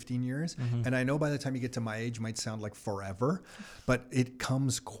then 15 years. And I know by the time you get to my age, it might sound like forever, but it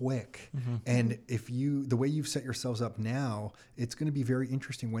comes quick. And the way you've set yourselves up now, it's going to be very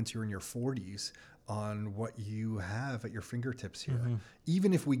interesting once you're in your 40s on what you have at your fingertips here.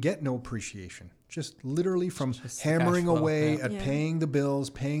 Even if we get no appreciation, just literally from Just hammering cash flow, away yeah. at Yeah. paying the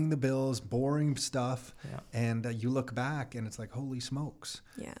bills, boring stuff. Yeah. And you look back and it's like, holy smokes,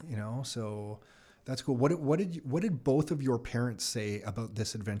 Yeah. you know? So that's cool. What did both of your parents say about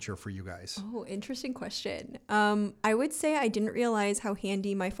this adventure for you guys? Oh, interesting question. I would say I didn't realize how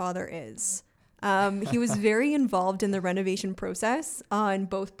handy my father is. He was very involved in the renovation process on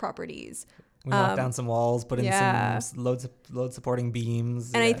both properties. we knocked down some walls, put in yeah. some load supporting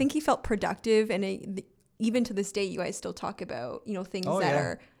beams. And I yeah. think he felt productive. And even to this day, you guys still talk about, you know, things Oh, that yeah.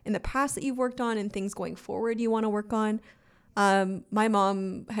 are in the past that you've worked on and things going forward you want to work on. My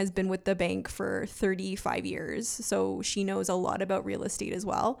mom has been with the bank for 35 years, so she knows a lot about real estate as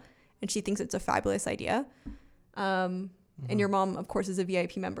well. And she thinks it's a fabulous idea. And your mom, of course, is a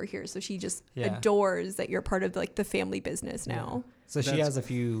VIP member here, so she just Yeah. adores that you're part of like the family business now. So she That's- has a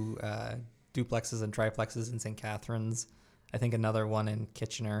few duplexes and triplexes in St. Catharines. I think another one in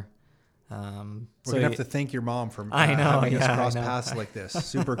Kitchener. We're So gonna have to thank your mom for I know, having us yeah, I cross know. paths like this.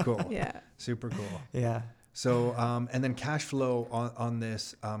 Super cool. Yeah. Super cool. yeah. So, and then cash flow on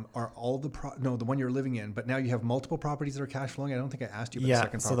this, are all the the one you're living in, but now you have multiple properties that are cash flowing. I don't think I asked you about the Yeah,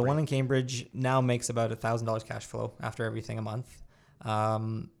 second so property. the one in Cambridge now makes about $1,000 cash flow after everything a month.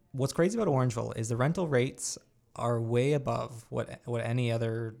 What's crazy about Orangeville is the rental rates are way above what any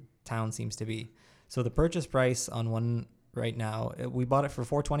other town seems to be. So the purchase price on one right now, we bought it for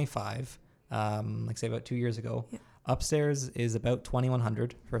 $425, like say about 2 years ago. Yeah. Upstairs is about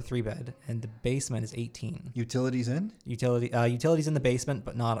 $2,100 for a 3-bed, and the basement is $18. Utilities in, Utilities in the basement,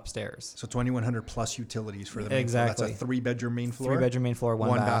 but not upstairs. so 2,100 plus utilities for the main Exactly. floor. That's a 3-bedroom main floor. 3-bedroom main floor, one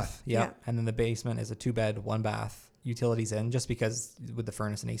One bath. bath. Yeah. Yeah. And then the basement is a 2-bed, 1-bath. Utilities in, just because with the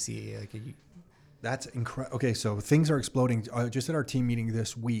furnace and AC, like That's incredible. Okay, so things are exploding. Just at our team meeting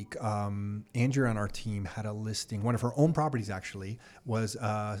this week, Andrea on our team had a listing. One of her own properties actually was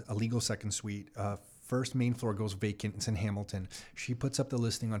a legal second suite. First main floor goes vacant. It's in Hamilton. She puts up the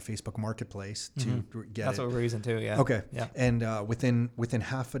listing on Facebook Marketplace to get that's it. what we're using too. Yeah. Okay. Yeah. And within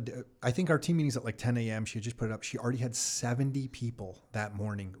half a day, I think our team meeting's at like 10 a.m. She had just put it up. She already had 70 people that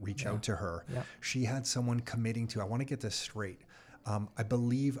morning reach out to her. Yeah. She had someone committing to, I want to get this straight. I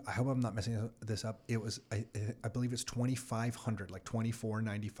believe, I hope I'm not messing this up. It was, I believe it's 2,500, like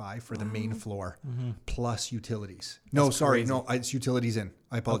 2,495 for the main floor plus utilities. No, That's sorry. crazy. No, it's utilities in.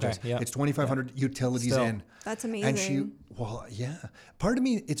 I apologize. Okay, yeah. It's 2,500 utilities Still. in. That's amazing. And she, well, yeah. Part of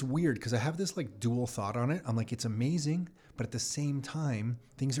me, it's weird because I have this like dual thought on it. I'm like, it's amazing, but at the same time,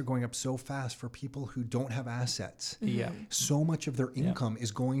 things are going up so fast for people who don't have assets. Yeah. So much of their income is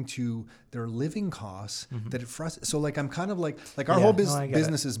going to their living costs that it frustrates. So like, I'm kind of like our Yeah, whole no, I get it.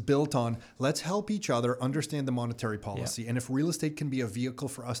 business is built on let's help each other understand the monetary policy. And if real estate can be a vehicle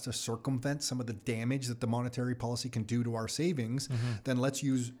for us to circumvent some of the damage that the monetary policy can do to our savings, then let's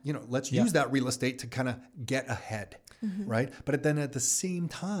use that real estate to kind of get ahead. Right. But then at the same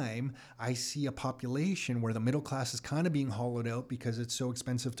time, I see a population where the middle class is kind of being hollowed out because it's so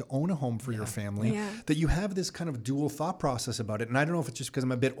expensive to own a home for your family Yeah. that you have this kind of dual thought process about it. And I don't know if it's just because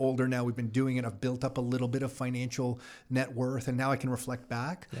I'm a bit older now, we've been doing it. I've built up a little bit of financial net worth and now I can reflect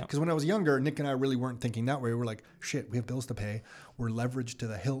back. Yeah. Because when I was younger, Nick and I really weren't thinking that way. We were like, shit, we have bills to pay. We're leveraged to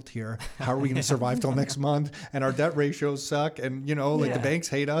the hilt here. How are we going to survive till next month? And our debt ratios suck. And, the Yeah. banks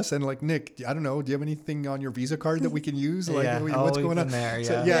hate us. And like, Nick, I don't know, do you have anything on your Visa card that we can use? Like, Yeah. what's We've going on? been there,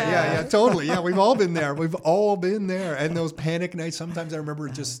 So, yeah. yeah, totally. Yeah, we've all been there. We've all been there. And those panic nights, sometimes I remember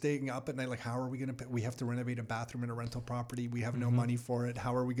just staying up at night, like, how are we going to, we have to renovate a bathroom in a rental property. We have no money for it.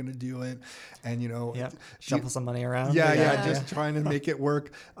 How are we going to do it? And, Yeah. Shuffle some money around. yeah, just trying to make it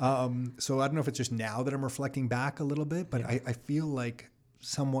work. So I don't know if it's just now that I'm reflecting back a little bit, but I feel like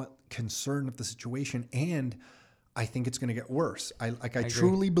somewhat concerned with the situation, and I think it's going to get worse. I agree.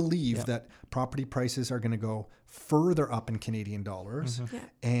 truly believe Yeah. that property prices are going to go further up in Canadian dollars, Yeah.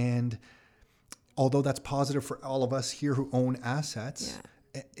 and although that's positive for all of us here who own assets,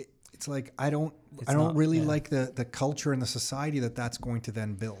 it's like I don't not- really yeah. like the culture and the society that's going to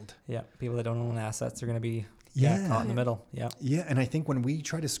then build. Yeah. People that don't own assets are going to be Yeah. caught in the middle. Yeah. Yeah, and I think when we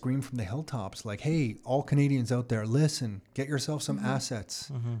try to scream from the hilltops, like, hey, all Canadians out there, listen, get yourself some assets,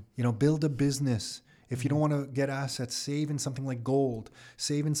 build a business. If you don't want to get assets, save in something like gold,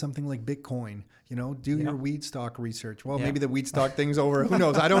 save in something like Bitcoin, do your weed stock research. Well, Yeah. maybe the weed stock thing's over. Who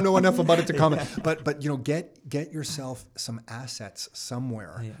knows? I don't know enough about it to comment. But get yourself some assets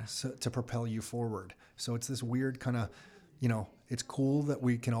somewhere to propel you forward. So it's this weird kind of, it's cool that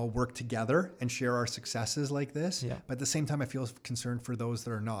we can all work together and share our successes like this. Yeah. But at the same time, I feel concerned for those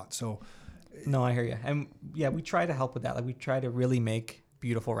that are not. So No, I hear you. And yeah, we try to help with that. Like we try to really make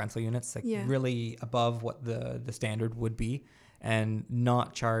beautiful rental units, like really above what the standard would be, and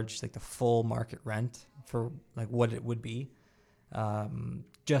not charge like the full market rent for like what it would be.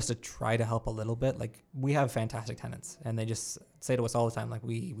 Just to try to help a little bit. Like we have fantastic tenants and they just say to us all the time, like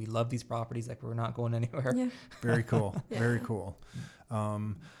we love these properties, like we're not going anywhere. Yeah. very cool. Very cool.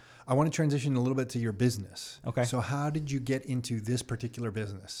 I want to transition a little bit to your business. Okay. So how did you get into this particular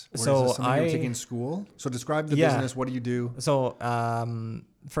business? Or So is this something you were I- taking in school? So describe the Yeah. business. What do you do? So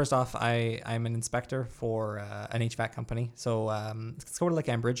first off, I'm an inspector for an HVAC company. So it's sort of like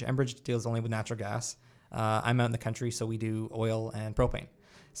Enbridge. Enbridge deals only with natural gas. I'm out in the country, so we do oil and propane.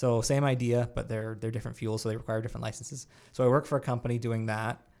 So same idea, but they're different fuels, so they require different licenses. So I work for a company doing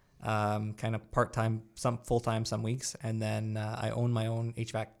that, kind of part-time, some full-time, some weeks. And then I own my own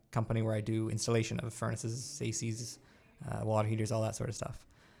HVAC company where I do installation of furnaces, ACs, water heaters, all that sort of stuff.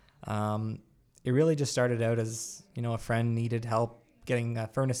 It really just started out as, a friend needed help getting a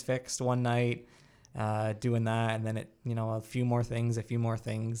furnace fixed one night, doing that. And then it, a few more things,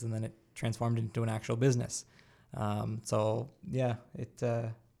 and then it transformed into an actual business. So yeah,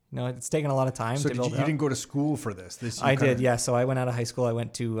 it's taken a lot of time So to build you it up. didn't go to school for this? I did, yeah. So I went out of high school. I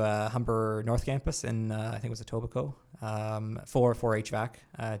went to Humber North Campus in, I think it was Etobicoke, for HVAC,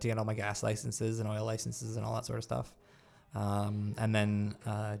 to get all my gas licenses and oil licenses and all that sort of stuff. And then,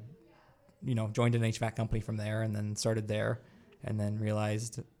 joined an HVAC company from there, and then started there, and then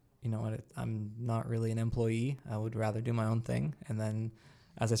realized, I'm not really an employee. I would rather do my own thing. And then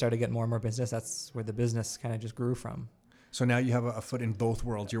as I started getting more and more business, that's where the business kind of just grew from. So now you have a foot in both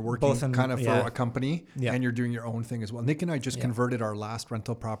worlds. You're working for a company, and you're doing your own thing as well. Nick and I just converted our last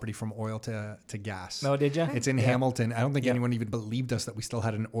rental property from oil to gas. Oh, did you? It's in Hamilton. I don't think anyone even believed us that we still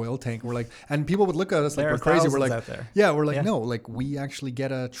had an oil tank. We're like, and people would look at us like we're crazy. We're like, out there. No, like we actually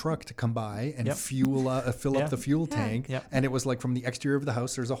get a truck to come by and fill up the fuel tank. Yep. And it was like from the exterior of the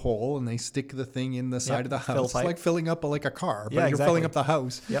house, there's a hole, and they stick the thing in the side of the house. It's like filling up like a car, but you're filling up the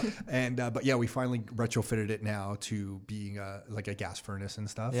house. Yep. And but we finally retrofitted it now to being like a gas furnace and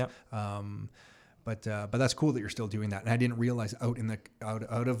stuff. Yep. But that's cool that you're still doing that. And I didn't realize out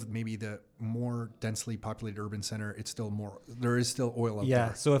of maybe the more densely populated urban center, there is still oil out there.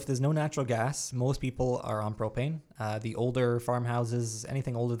 Yeah. So if there's no natural gas, most people are on propane. The older farmhouses,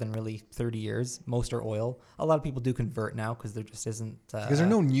 anything older than really 30 years, most are oil. A lot of people do convert now because there just isn't. Because there are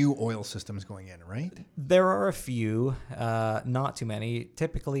no new oil systems going in, right? There are a few, not too many.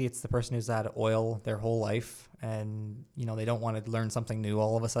 Typically, it's the person who's had oil their whole life, and they don't want to learn something new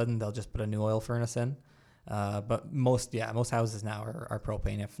all of a sudden. They'll just put a new oil furnace in. But most houses now are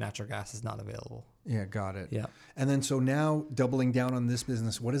propane if natural gas is not available. Yeah, got it. Yeah. And then so now doubling down on this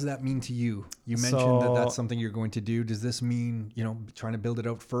business, what does that mean to you? You mentioned that that's something you're going to do. Does this mean, trying to build it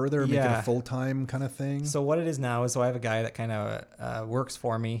out further, make it a full-time kind of thing? So what it is now is, I have a guy that kind of works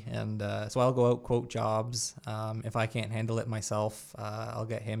for me, and so I'll go out, quote jobs. If I can't handle it myself, I'll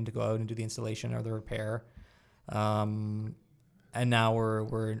get him to go out and do the installation or the repair. And now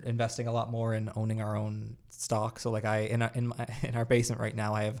we're investing a lot more in owning our own stock. So like in our basement right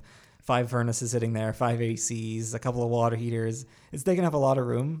now, I have 5 furnaces sitting there, 5 ACs, a couple of water heaters. It's taking up a lot of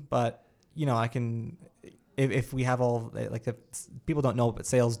room, but I can, if we have all, like, if people don't know, but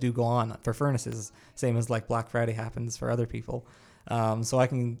sales do go on for furnaces, same as like Black Friday happens for other people. So I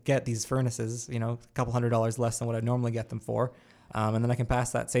can get these furnaces, a couple $100 less than what I'd normally get them for. And then I can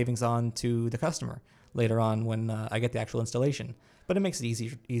pass that savings on to the customer later on when I get the actual installation. But it makes it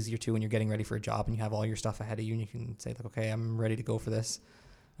easier too when you're getting ready for a job and you have all your stuff ahead of you, and you can say like, okay, I'm ready to go for this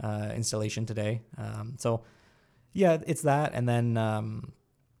installation today. So yeah, it's that. And then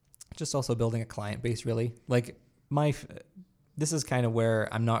just also building a client base, really. Like this is kind of where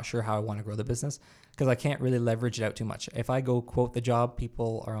I'm not sure how I want to grow the business, because I can't really leverage it out too much. If I go quote the job,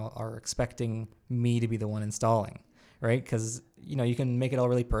 people are expecting me to be the one installing, right? Because you can make it all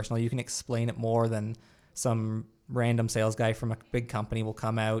really personal. You can explain it more than some random sales guy from a big company will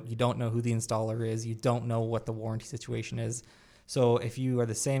come out. You don't know who the installer is. You don't know what the warranty situation is. So if you are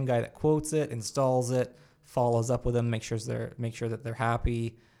the same guy that quotes it, installs it, follows up with them, make sure that they're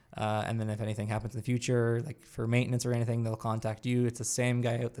happy, and then if anything happens in the future, like for maintenance or anything, they'll contact you. It's the same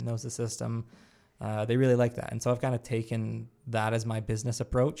guy out that knows the system. They really like that, and so I've kind of taken that as my business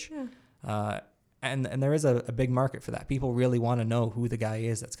approach. Yeah. And there is a big market for that. People really want to know who the guy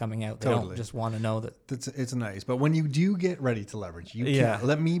is that's coming out. They don't just want to know that. It's nice. But when you do get ready to leverage,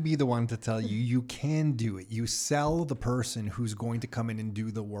 let me be the one to tell you, you can do it. You sell the person who's going to come in and do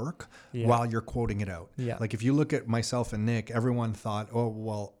the work while you're quoting it out. Yeah. Like if you look at myself and Nick, everyone thought, oh,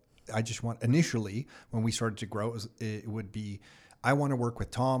 well, I just want, initially when we started to grow, it would be, I want to work with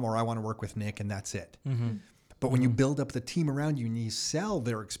Tom or I want to work with Nick, and that's it. Mm-hmm. But when you build up the team around you and you sell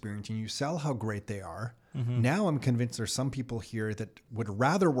their experience and you sell how great they are, now I'm convinced there's some people here that would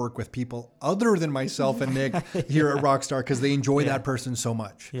rather work with people other than myself and Nick here at Rockstar, because they enjoy that person so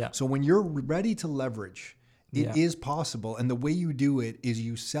much. Yeah. So when you're ready to leverage, it is possible. And the way you do it is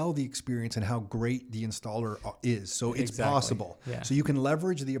you sell the experience and how great the installer is. So it's possible. Yeah. So you can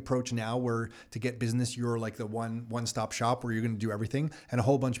leverage the approach now where to get business, you're like the one-stop shop where you're going to do everything. And a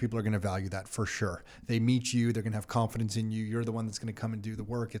whole bunch of people are going to value that for sure. They meet you. They're going to have confidence in you. You're the one that's going to come and do the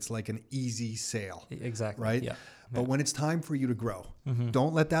work. It's like an easy sale. Exactly. Right? Yeah. But when it's time for you to grow,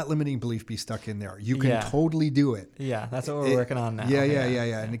 don't let that limiting belief be stuck in there. You can totally do it. Yeah, that's what we're working on now.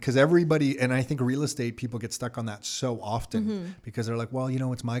 Yeah. And because everybody, and I think real estate people get stuck on that so often because they're like, well,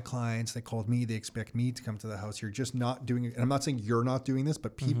 it's my clients. They called me. They expect me to come to the house. You're just not doing it. And I'm not saying you're not doing this,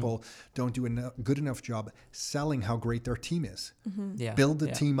 but people don't do a good enough job selling how great their team is. Build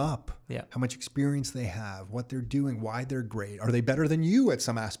the team up. How much experience they have, what they're doing, why they're great. Are they better than you at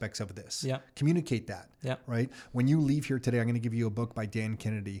some aspects of this? Communicate that. Right. When you leave here today, I'm going to give you a book by Dan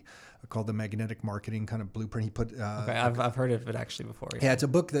Kennedy called The Magnetic Marketing kind of Blueprint. He put okay, I've heard of it actually before. Yeah, it's a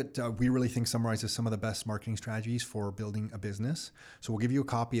book that we really think summarizes some of the best marketing strategies for building a business. So we'll give you a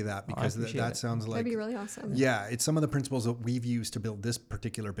copy of that because that sounds like that'd be really awesome. Yeah, it's some of the principles that we've used to build this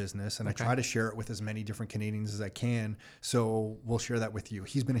particular business, and I try to share it with as many different Canadians as I can. So we'll share that with you.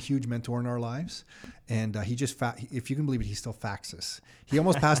 He's been a huge mentor in our lives, and he just if you can believe it, he still faxes. He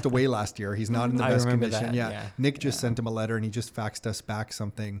almost passed away last year. He's not in the best condition. Nick just sent him a letter, and he just faxed us back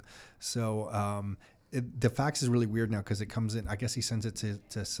something. So the fax is really weird now because it comes in. I guess he sends it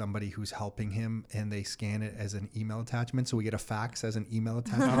to somebody who's helping him, and they scan it as an email attachment. So we get a fax as an email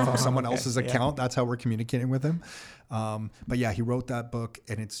attachment from someone else's account. That's how we're communicating with him. But yeah, he wrote that book,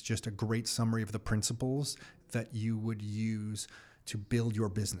 and it's just a great summary of the principles that you would use to build your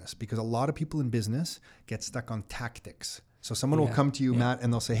business. Because a lot of people in business get stuck on tactics. So someone will come to you, Matt,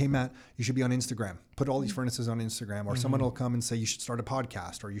 and they'll say, hey, Matt, you should be on Instagram. Put all these furnaces on Instagram. Or someone will come and say, you should start a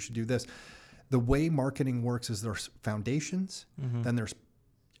podcast, or you should do this. The way marketing works is there's foundations, then there's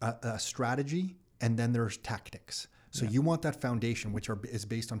a strategy, and then there's tactics. So you want that foundation, which is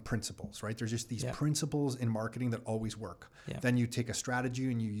based on principles, right? There's just these principles in marketing that always work. Then you take a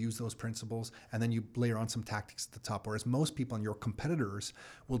strategy and you use those principles, and then you layer on some tactics at the top. Whereas most people and your competitors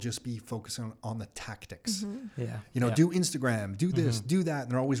will just be focusing on the tactics. Do Instagram, do this, do that.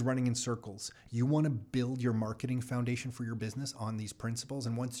 And they're always running in circles. You want to build your marketing foundation for your business on these principles.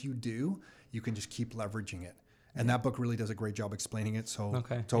 And once you do, you can just keep leveraging it. And that book really does a great job explaining it. So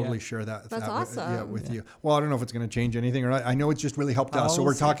totally share that. That's awesome. With you. Well, I don't know if it's going to change anything or not. I know it's just really helped us. So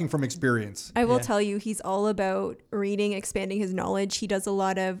we're talking from experience. I will tell you, he's all about reading, expanding his knowledge. He does a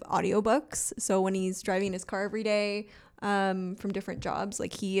lot of audiobooks. So when he's driving his car every day, from different jobs,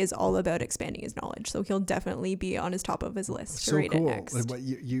 like he is all about expanding his knowledge. So he'll definitely be on his top of his list to read it next.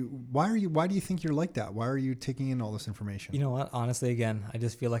 Why do you think you're like that? Why are you taking in all this information? You know what? Honestly, again, I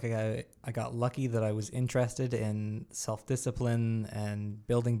just feel like I got lucky that I was interested in self-discipline and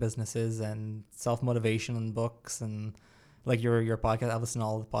building businesses and self-motivation and books, and like your podcast. I listen to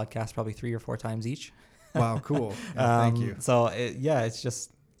all the podcasts probably 3 or 4 times each. Wow, cool. Thank you. So it's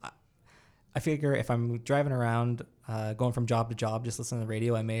just, I figure if I'm driving around, going from job to job, just listening to the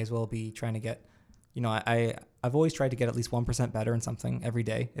radio, I may as well be trying to get, I've always tried to get at least 1% better in something every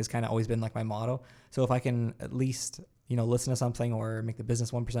day. Is kind of always been like my motto. So if I can at least, listen to something or make the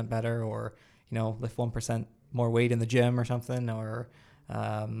business 1% better, or, lift 1% more weight in the gym or something, or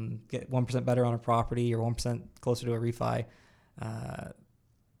get 1% better on a property or 1% closer to a refi,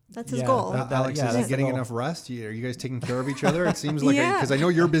 that's his goal. Alex, is he getting enough rest? Are you guys taking care of each other? It seems like, because I know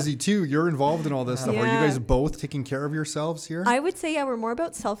you're busy too. You're involved in all this stuff. Are you guys both taking care of yourselves here? I would say, we're more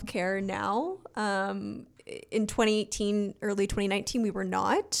about self-care now. In 2018, early 2019, we were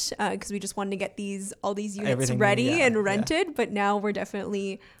not, because we just wanted to get all these units ready and rented. But now we're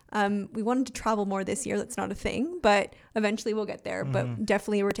definitely, we wanted to travel more this year. That's not a thing, but eventually we'll get there. But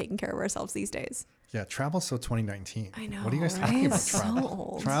definitely we're taking care of ourselves these days. Yeah, travel's so 202019. I know. What are you guys talking about? Travel. So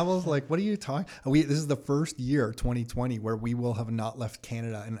old. Travel's like, what are you talking? This is the first year, 2020, where we will have not left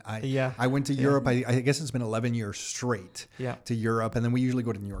Canada. And I went to Europe. I guess it's been 11 years straight to Europe. And then we usually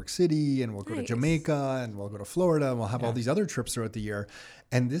go to New York City, and we'll go to Jamaica, and we'll go to Florida, and we'll have all these other trips throughout the year.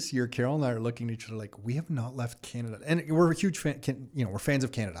 And this year, Carol and I are looking at each other like, we have not left Canada. And we're a huge fan, we're fans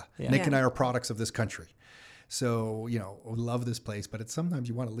of Canada. Nick and I are products of this country. So, we love this place, but it's sometimes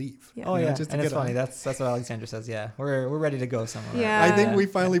you want to leave. Yeah. And it's funny. That's what Alexandra says. Yeah. We're ready to go somewhere. Yeah. I think we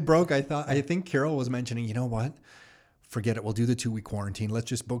finally broke. I think Carol was mentioning, you know what? Forget it. We'll do the 2-week quarantine. Let's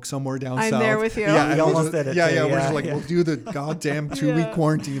just book somewhere down south. I'm there with you. Yeah, we almost did it. Yeah. We're just like, we'll do the goddamn 2-week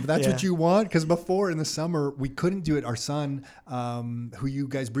quarantine. If that's what you want. Because before in the summer, we couldn't do it. Our son, who you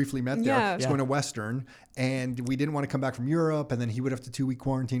guys briefly met there, was going to Western. And we didn't want to come back from Europe. And then he would have to 2-week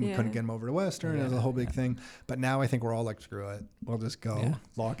quarantine. We couldn't get him over to Western. It was a whole big thing. But now I think we're all like, screw it. We'll just go.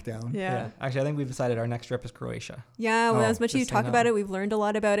 Lockdown. Yeah. Actually, I think we've decided our next trip is Croatia. Yeah. Well, as much as you talk about it, we've learned a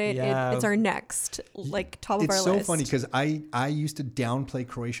lot about it. Yeah. It's our next, top of our list. It's so funny because because I used to downplay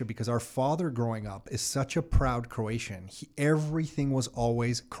Croatia because our father growing up is such a proud Croatian. Everything was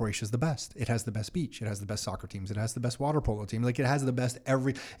always Croatia's the best. It has the best beach. It has the best soccer teams. It has the best water polo team. Like it has the best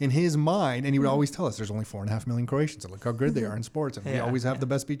in his mind. And he would always tell us there's only 4.5 million Croatians. And look how good they are in sports. And we always have the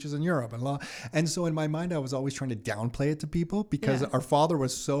best beaches in Europe. And so in my mind, I was always trying to downplay it to people because our father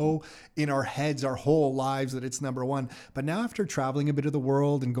was so in our heads our whole lives that it's number one. But now after traveling a bit of the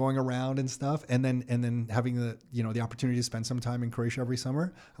world and going around and stuff, and then having the opportunity to spend some time in Croatia every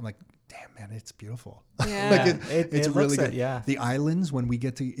summer, I'm like, damn man, it's beautiful. Yeah. Like it's it really good. Yeah. The islands, when we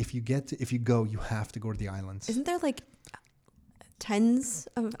get to, if you go, you have to go to the islands. Isn't there like tens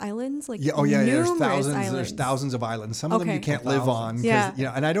of islands? Like There's numerous thousands. islands. There's thousands of islands. Some of them you can't live on. Yeah.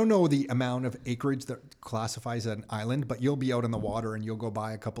 And I don't know the amount of acreage that classifies an island, but you'll be out in the water and you'll go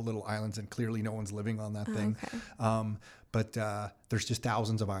by a couple little islands and clearly no one's living on that thing. Okay. But there's just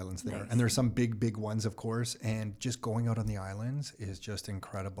thousands of islands there. Nice. And there's some big ones, of course. And just going out on the islands is just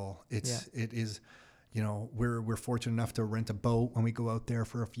incredible. It is, we're fortunate enough to rent a boat when we go out there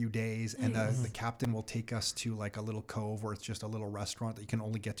for a few days. And the captain will take us to like a little cove where it's just a little restaurant that you can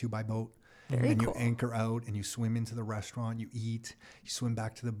only get to by boat. Very and cool. you anchor out and you swim into the restaurant, you eat, you swim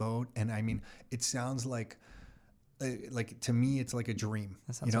back to the boat. And I mean, it sounds like to me, it's like a dream.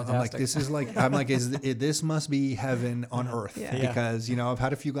 Fantastic. I'm like, this must be heaven on earth because, I've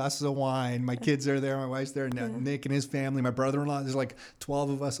had a few glasses of wine. My kids are there. My wife's there. Nick and his family, my brother-in-law, there's like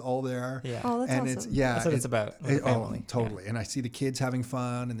 12 of us all there. Yeah. Oh, that's and awesome. That's what it's about. With the family. Totally. And I see the kids having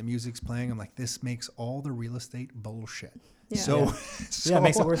fun and the music's playing. I'm like, this makes all the real estate bullshit. Yeah. So it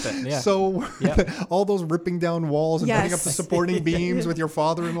makes it worth it. Yeah. So all those ripping down walls and putting up the supporting beams with your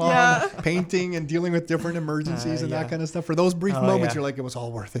father-in-law and painting and dealing with different emergencies and that kind of stuff. For those brief moments, you're like, it was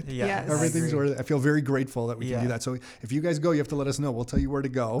all worth it. Yeah. Yes. Everything's worth it. I feel very grateful that we can do that. So if you guys go, you have to let us know. We'll tell you where to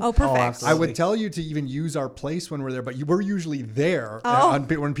go. Oh, perfect. absolutely. I would tell you to even use our place when we're there, but we're usually there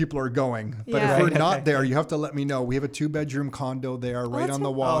when people are going. But Yeah. if we're not there, you have to let me know. We have a 2-bedroom condo there right that's on the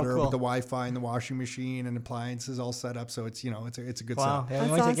cool. water cool. with the Wi-Fi and the washing machine and appliances all set up. So it's, it's a good Wow. setup. Yeah, we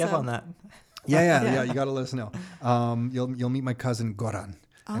That's might take you up awesome. on that. Yeah. You got to let us know. You'll meet my cousin Goran,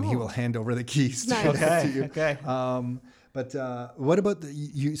 and he will hand over the keys Nice. to you. Okay. But what about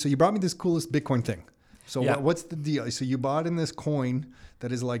you? So you brought me this coolest Bitcoin thing. So what's the deal? So you bought in this coin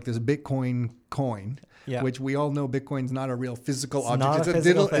that is like this Bitcoin coin, which we all know Bitcoin's not a real physical object. not It's a a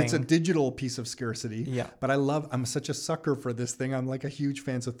physical digital. It's a thing. digital piece of scarcity. Yeah. But I'm such a sucker for this thing. I'm like a huge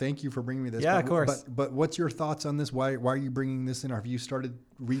fan. So thank you for bringing me this. Yeah, but, of course. But what's your thoughts on this? Why are you bringing this in? Have you started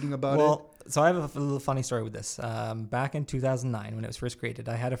reading about it? Well, so I have a little funny story with this. Back in 2009, when it was first created,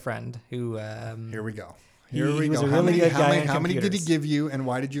 I had a friend who. Here we go. He was a really good guy on How many did he computers. give you, and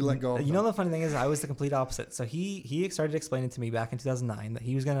why did you let go of them? The funny thing is, I was the complete opposite. So he started explaining to me back in 2009 that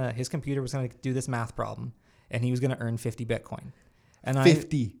his computer was gonna do this math problem, and he was gonna earn 50 Bitcoin. And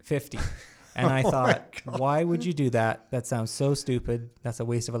 50. 50. And I thought, why would you do that? That sounds so stupid. That's a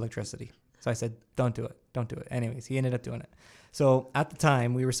waste of electricity. So I said, don't do it. Don't do it. Anyways, he ended up doing it. So at the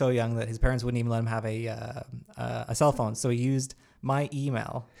time, we were so young that his parents wouldn't even let him have a cell phone. So he used my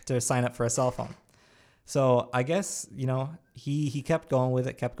email to sign up for a cell phone. So I guess, he kept going with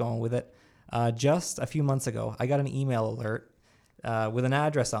it. Just a few months ago, I got an email alert with an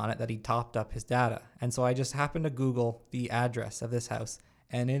address on it that he topped up his data. And so I just happened to Google the address of this house.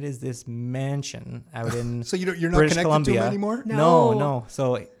 And it is this mansion out in So you're not British connected Columbia. to him anymore? No.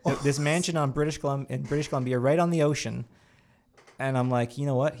 So this mansion in British Columbia, right on the ocean. And I'm like, you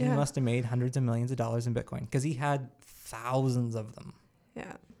know what? He must have made hundreds of millions of dollars in Bitcoin because he had thousands of them.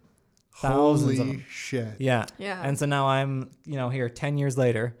 Yeah. Thousands of Holy them. shit. Yeah. Yeah. And so now I'm, here 10 years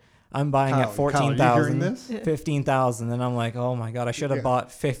later, I'm buying Kyle, at are you 14,000, hearing this? 15,000. And I'm like, oh my God, I should have Yeah.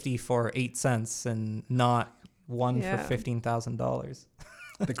 bought 50 for 8 cents and not one Yeah. for $15,000.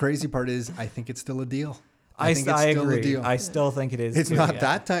 The crazy part is, I think it's still a deal. I think it's still agree. a deal. I still think it is. It's too, not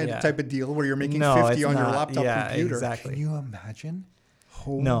yeah. that Yeah. type of deal where you're making No, 50 it's on your not. laptop Yeah, computer. exactly. Can you imagine?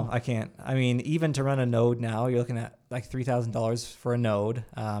 Holy No, I can't. I mean, even to run a node now, you're looking at like $3,000 for a node.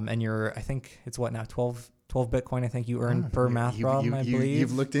 And I think it's what now, 12 Bitcoin, I think you earn per math problem, I believe.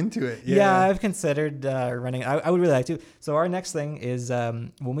 You've looked into it. Yeah, I've considered running. I would really like to. So our next thing is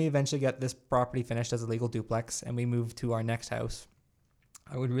when we eventually get this property finished as a legal duplex and we move to our next house,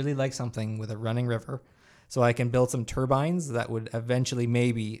 I would really like something with a running river so I can build some turbines that would eventually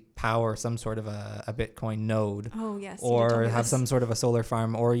maybe power some sort of a Bitcoin node. Oh, yes. Or have some sort of a solar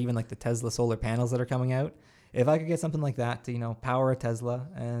farm, or even like the Tesla solar panels that are coming out. If I could get something like that to, power a Tesla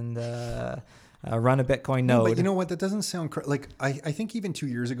and run a Bitcoin node. But you know what? That doesn't sound like I think even 2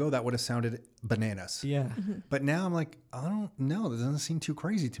 years ago that would have sounded bananas. Yeah. But now I'm like, I don't know. That doesn't seem too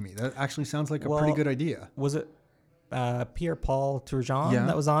crazy to me. That actually sounds like a Well, pretty good idea. Was it? Pierre-Paul Turgeon Yeah.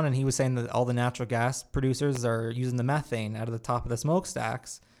 that was on, and he was saying that all the natural gas producers are using the methane out of the top of the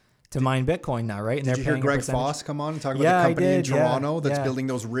smokestacks to mine Bitcoin now, right? And Did you hear paying a Greg percentage. Foss come on and talk about Yeah, the I company in did, yeah, Toronto that's yeah. building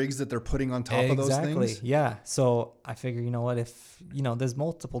those rigs that they're putting on top of those things? Yeah. So I figure, you know what, if, you know, there's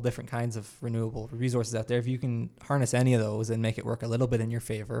multiple different kinds of renewable resources out there. If you can harness any of those and make it work a little bit in your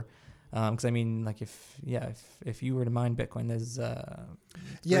favor, because I mean, like if you were to mine Bitcoin, there's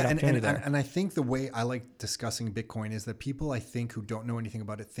Yeah, great opportunity there. and I think the way I like discussing Bitcoin is that people I think who don't know anything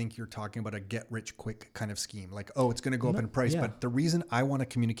about it think you're talking about a get rich quick kind of scheme. Like, oh, it's going to go up in price. yeah. But the reason I want to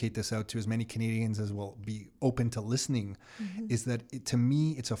communicate this out to as many Canadians as will be open to listening is that to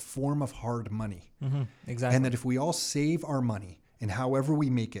me, it's a form of hard money. Exactly. And that if we all save our money and however we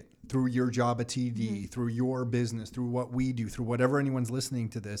make it through your job at TD, through your business, through what we do, through whatever anyone's listening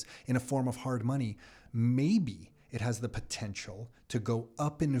to this in a form of hard money, maybe it has the potential to go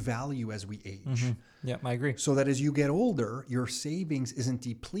up in value as we age. Yeah, I agree. So that as you get older, your savings isn't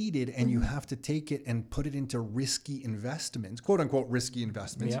depleted and you have to take it and put it into risky investments, quote unquote risky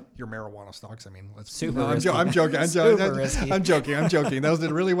investments. Yep. Your marijuana stocks. I mean, let's. Super I'm, risky. I'm joking. Super risky. I'm joking. Those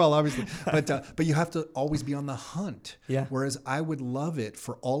did really well, obviously. But you have to always be on the hunt. Yeah. Whereas I would love it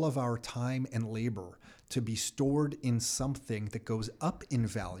for all of our time and labor to be stored in something that goes up in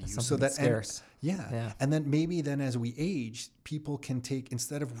value, so Something that that's scarce. Yeah. And then maybe then as we age, people can take,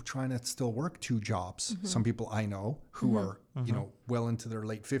 instead of trying to still work 2 jobs, some people I know who are, you know, well into their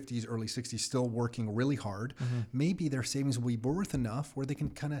late 50s, early 60s, still working really hard, maybe their savings will be worth enough where they can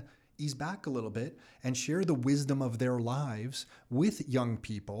kind of ease back a little bit and share the wisdom of their lives with young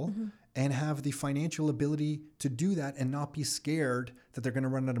people and have the financial ability to do that and not be scared that they're going to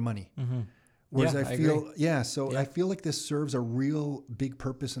run out of money. Whereas Yeah, I I feel, agree. I feel like this serves a real big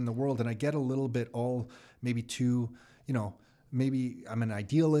purpose in the world. And I get a little bit all maybe too, you know, maybe I'm an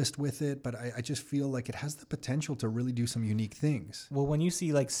idealist with it, but I just feel like it has the potential to really do some unique things. Well, when you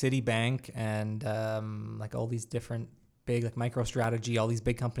see like Citibank and like all these different big, like MicroStrategy, all these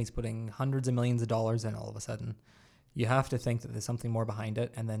big companies putting hundreds of millions of dollars in all of a sudden, you have to think that there's something more behind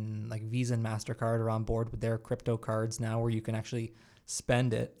it. And then like Visa and MasterCard are on board with their crypto cards now where you can actually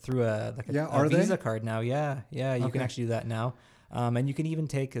spend it through a Are they? Visa card now. Yeah, you Okay. can actually do that now. And you can even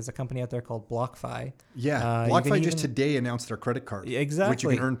take, there's a company out there called BlockFi. Yeah. You can BlockFi just even- today announced their credit card. Which you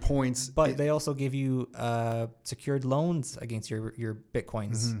Exactly. can earn points. But they also give you secured loans against your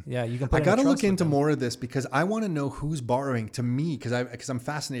Bitcoins. Yeah, you can put I in a got to trust look with into them. more of this because I want to know who's borrowing to me because I'm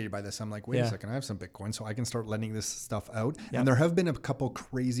fascinated by this. I'm like, wait a Yeah. second, I have some Bitcoin, so I can start lending this stuff out. Yeah. And there have been a couple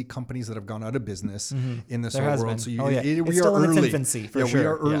crazy companies that have gone out of business in this There whole has world. been. So Oh, yeah. we It's are still in its early. infancy, for yeah, we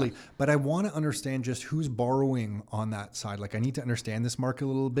sure. are early. Yeah. But I want to understand just who's borrowing on that side. Like I need to understand this market a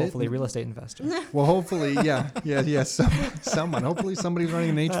little bit. Hopefully, real estate investor. Well, hopefully, yeah. Someone. Hopefully, somebody's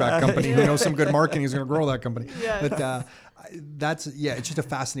running an HVAC company who knows some good marketing is going to grow that company. But it's just a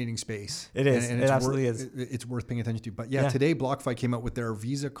fascinating space. It is. And It absolutely is. It's worth paying attention to. But Yeah. today BlockFi came out with their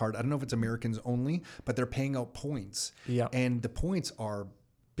Visa card. I don't know if it's Americans only, but they're paying out points. Yeah. And the points are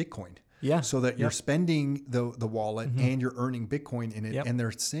Bitcoin. Yeah. So that you're spending the wallet and you're earning Bitcoin in it. Yep. And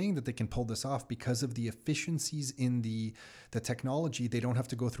they're saying that they can pull this off because of the efficiencies in the technology. They don't have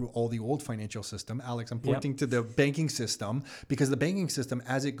to go through all the old financial system. Alex, I'm pointing to the banking system because the banking system,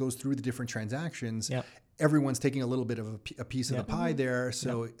 as it goes through the different transactions, Yep. everyone's taking a little bit of a piece of Yep. the pie there.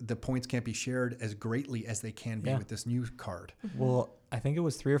 So the points can't be shared as greatly as they can be Yeah. with this new card. Well, I think it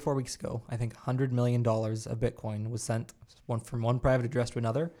was 3 or 4 weeks ago. I think $100 million of Bitcoin was sent from one private address to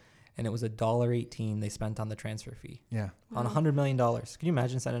another, and it was $1.18 they spent on the transfer fee Yeah. on $100 million. Can you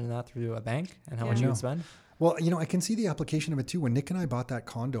imagine sending that through a bank and how much you No. would spend? Well, I can see the application of it too. When Nick and I bought that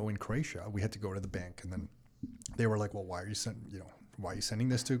condo in Croatia, we had to go to the bank, and then they were like, "Well, why are you sending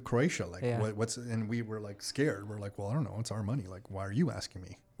this to Croatia? Like, Yeah. what's?" And we were like scared. We're like, "Well, I don't know. It's our money. Like, why are you asking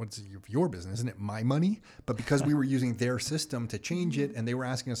me? What's your business? Isn't it my money?" But because we were using their system to change it, and they were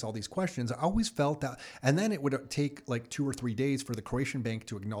asking us all these questions, I always felt that. And then it would take like 2 or 3 days for the Croatian bank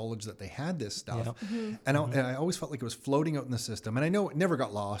to acknowledge that they had this stuff. Yeah. And I always felt like it was floating out in the system. And I know it never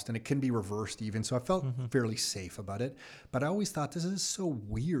got lost, and it can be reversed even. So I felt fairly safe about it. But I always thought this is so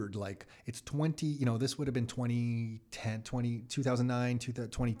weird. Like it's 20. This would have been 2010, 2009,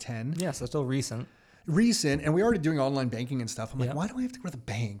 2010. Yeah, so still recent. Recent, and we're already doing online banking and stuff. I'm like, Yeah. why do I have to go to the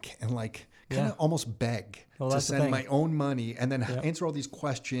bank and like kind Yeah. of almost beg Well, to that's the send thing. my own money and then Yeah. answer all these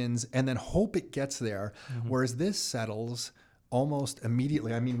questions and then hope it gets there? Whereas this settles almost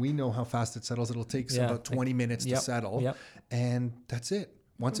immediately. I mean, we know how fast it settles. It'll take Yeah. about 20 minutes to Yep. settle, Yep. and that's it.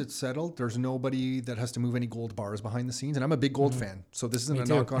 Once it's settled, there's nobody that has to move any gold bars behind the scenes. And I'm a big gold fan, so this isn't Me a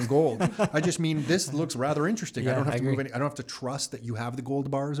too. knock on gold. I just mean this looks rather interesting. I Yeah, don't have I to move agree. any. I don't have to trust that you have the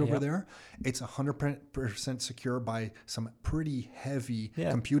gold bars over Yep. there. It's 100% secure by some pretty heavy Yeah.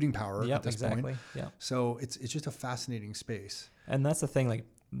 computing power Yep, at this exactly. point. Yeah. So it's just a fascinating space. And that's the thing, like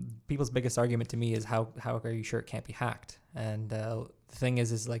people's biggest argument to me is how are you sure it can't be hacked? And the thing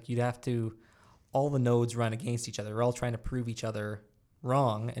is like you'd have to, all the nodes run against each other. They're all trying to prove each other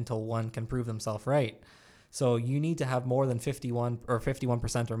wrong until one can prove themselves right. So you need to have more than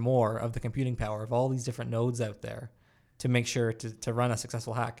 51% or more of the computing power of all these different nodes out there to make sure to run a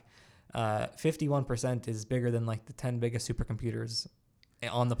successful hack. 51% is bigger than like the 10 biggest supercomputers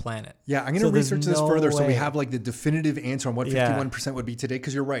on the planet. Yeah, I'm going to So there's research this no further so we way. have like the definitive answer on what Yeah. 51% would be today,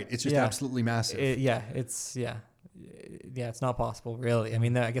 because you're right. It's just Yeah. absolutely massive. It's not possible really. I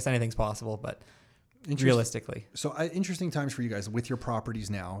mean, I guess anything's possible, but Interesting. realistically. So interesting times for you guys with your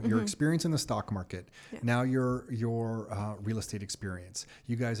properties now, your experience in the stock market, now your real estate experience.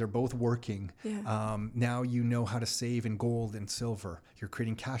 You guys are both working. Yeah. Now you know how to save in gold and silver. You're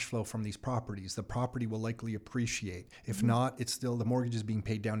creating cash flow from these properties. The property will likely appreciate. If not, it's still the mortgage is being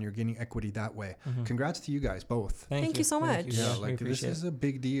paid down. You're getting equity that way. Congrats to you guys both. Thank you so much. Yeah, We like this appreciate is it. a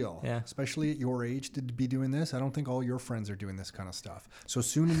big deal, Yeah. especially at your age to be doing this. I don't think all your friends are doing this kind of stuff. So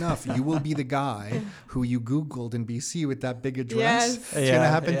soon enough, you will be the guy who you Googled in BC with that big address. Yes. It's going to Yeah,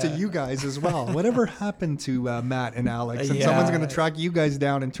 happen to yeah. you guys as well. Whatever happened to Matt and Alex? And Yeah. someone's going to track you guys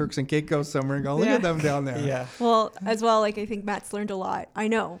down in Turks and Caicos somewhere and go, look Yeah. at them down there. Yeah. Well, as well, like I think Matt's learned a lot. I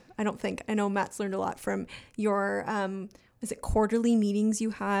know Matt's learned a lot from your is it quarterly meetings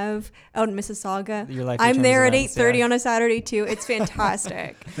you have out in Mississauga? Your Life I'm Returns there at events, 8:30 yeah. on a Saturday too. It's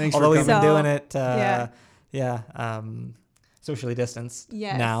fantastic. Thanks Although for we've coming. been So, doing it, yeah. Socially distanced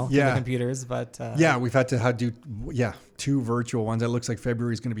Yes. now from Yeah. the computers, but Yeah, we've had to do 2 virtual ones. It looks like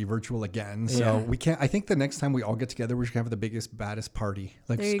February is going to be virtual again. So Yeah. we can't. I think the next time we all get together, we're just going to have the biggest, baddest party.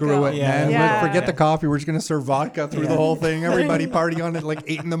 Like There you screw go. it, Yeah. man. Yeah. Forget the coffee. We're just going to serve vodka through the whole thing. Everybody party on it like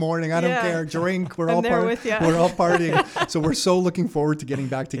 8 a.m. I don't Yeah. care. Drink. We're I'm all there with ya. We're all partying. So we're so looking forward to getting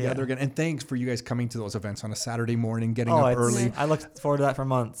back together again. And thanks for you guys coming to those events on a Saturday morning, getting up early. I looked forward to that for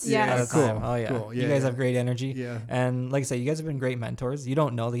months. Yeah. at a Cool. time. Oh yeah. Cool. You Yeah, guys yeah. have great energy. Yeah. And like I said, you guys have been great mentors. You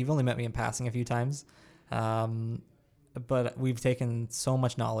don't know that you've only met me in passing a few times. But we've taken so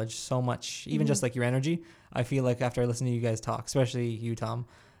much knowledge, so much, even just like your energy. I feel like after I listen to you guys talk, especially you, Tom,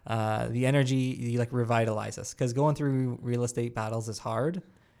 the energy, you like revitalize us, because going through real estate battles is hard.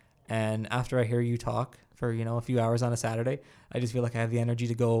 And after I hear you talk for, a few hours on a Saturday, I just feel like I have the energy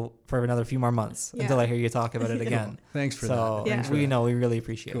to go for another few more months Yeah. until I hear you talk about it again. Thanks for So that. Yeah. Thanks for we that. know, we really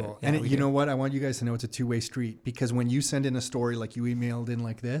appreciate Cool. it. And we you do. know what? I want you guys to know it's a two-way street, because when you send in a story like you emailed in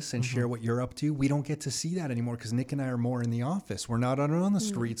like this and share what you're up to, we don't get to see that anymore because Nick and I are more in the office. We're not on the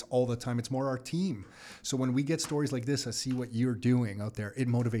streets all the time. It's more our team. So when we get stories like this, I see what you're doing out there. It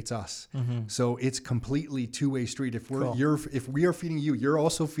motivates us. So it's completely two-way street. If Cool. if we are feeding you, you're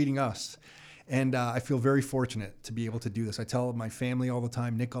also feeding us. And I feel very fortunate to be able to do this. I tell my family all the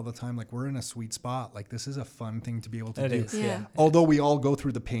time, Nick all the time, like we're in a sweet spot. Like this is a fun thing to be able to It do. is, Yeah. Although we all go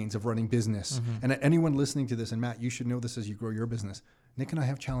through the pains of running business. And anyone listening to this, and Matt, you should know this as you grow your business, Nick and I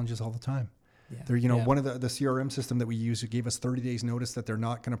have challenges all the time. Yeah. They're, Yeah. one of the CRM system that we use, it gave us 30 days notice that they're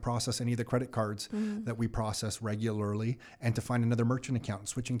not going to process any of the credit cards that we process regularly, and to find another merchant account.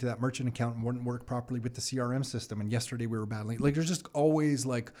 Switching to that merchant account wouldn't work properly with the CRM system. And yesterday we were battling, like there's just always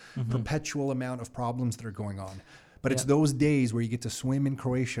like perpetual amount of problems that are going on. But it's Yeah. those days where you get to swim in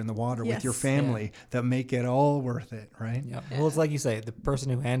Croatia in the water with your Yes. family that make it all worth it, right? Yeah. Well, it's like you say, the person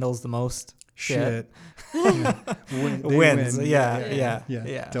who handles the most shit They wins. win.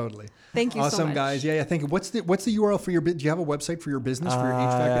 Yeah. Totally. Thank you so Awesome, much. guys. Yeah. Thank you. What's the URL for your? Do you have a website for your business for your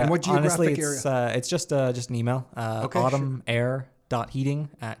HVAC? And what geographic honestly, area? it's just an email. Okay, sure.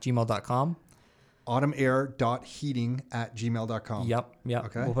 autumnair.heating@gmail.com. autumnair.heating@gmail.com. Yep.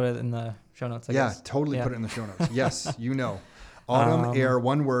 Okay. We'll put it in the show notes. I Yeah, guess. totally Yeah. put it in the show notes. Yes, Autumn Air,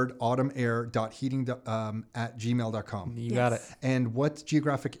 one word, autumnair.heating@gmail.com. You got it. Yes. And what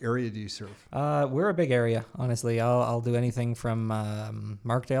geographic area do you serve? We're a big area, honestly. I'll do anything from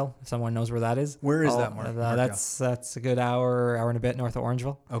Markdale, if someone knows where that is. Where is that, Markdale? That's a good hour and a bit north of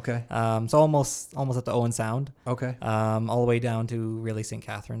Orangeville. Okay. So almost at the Owen Sound. Okay. All the way down to really St.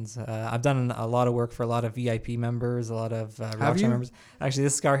 Catharines. I've done a lot of work for a lot of VIP members, a lot of Rockstar you? members. Actually,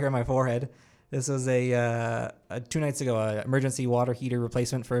 this scar here on my forehead, this was a 2 nights ago, a emergency water heater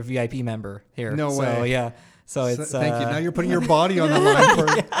replacement for a VIP member here. No way. So yeah. So it's thank you. Now you're putting your body on the line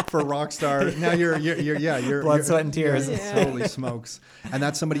for Rockstar. Now you're blood, sweat, and tears. Yeah. Holy smokes! And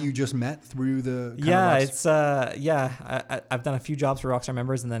that's somebody you just met through the I've done a few jobs for Rockstar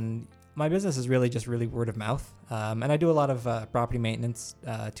members, and then my business is really just word of mouth. And I do a lot of property maintenance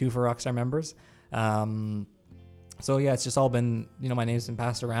too for Rockstar members. So yeah, it's just all been, my name's been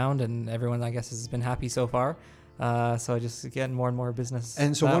passed around, and everyone, I guess, has been happy so far. So just getting more and more business.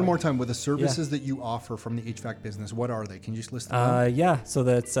 And so one more time, with the services that you offer from the HVAC business, what are they? Can you just list them out? Yeah, so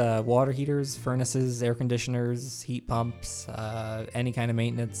that's water heaters, furnaces, air conditioners, heat pumps, any kind of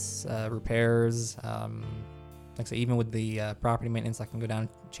maintenance, repairs. Like I say, even with the property maintenance, I can go down,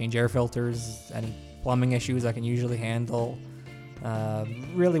 change air filters, any plumbing issues I can usually handle.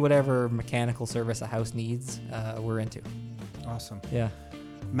 Really whatever mechanical service a house needs, we're into. Awesome. Yeah.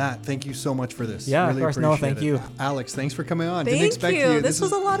 Matt, thank you so much for this. Yeah, really of course. No, appreciate thank it. you. Alex, thanks for coming on. Thank Didn't expect you. you. This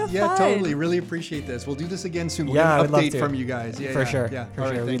was a lot of fun. Yeah, totally. Really appreciate this. We'll do this again soon. We'll Yeah, get I would an love update to. from you guys. Yeah, For sure. Yeah. For All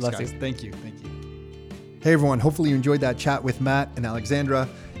right, sure. We'd thanks, love guys. to. Thank you. Hey, everyone. Hopefully you enjoyed that chat with Matt and Alexandra.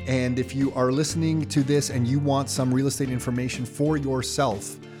 And if you are listening to this and you want some real estate information for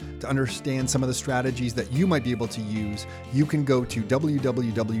yourself to understand some of the strategies that you might be able to use, you can go to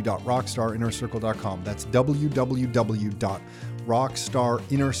www.rockstarinnercircle.com. That's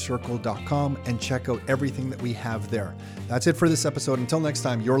www.rockstarinnercircle.com and check out everything that we have there. That's it for this episode. Until next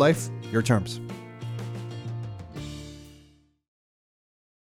time, your life, your terms.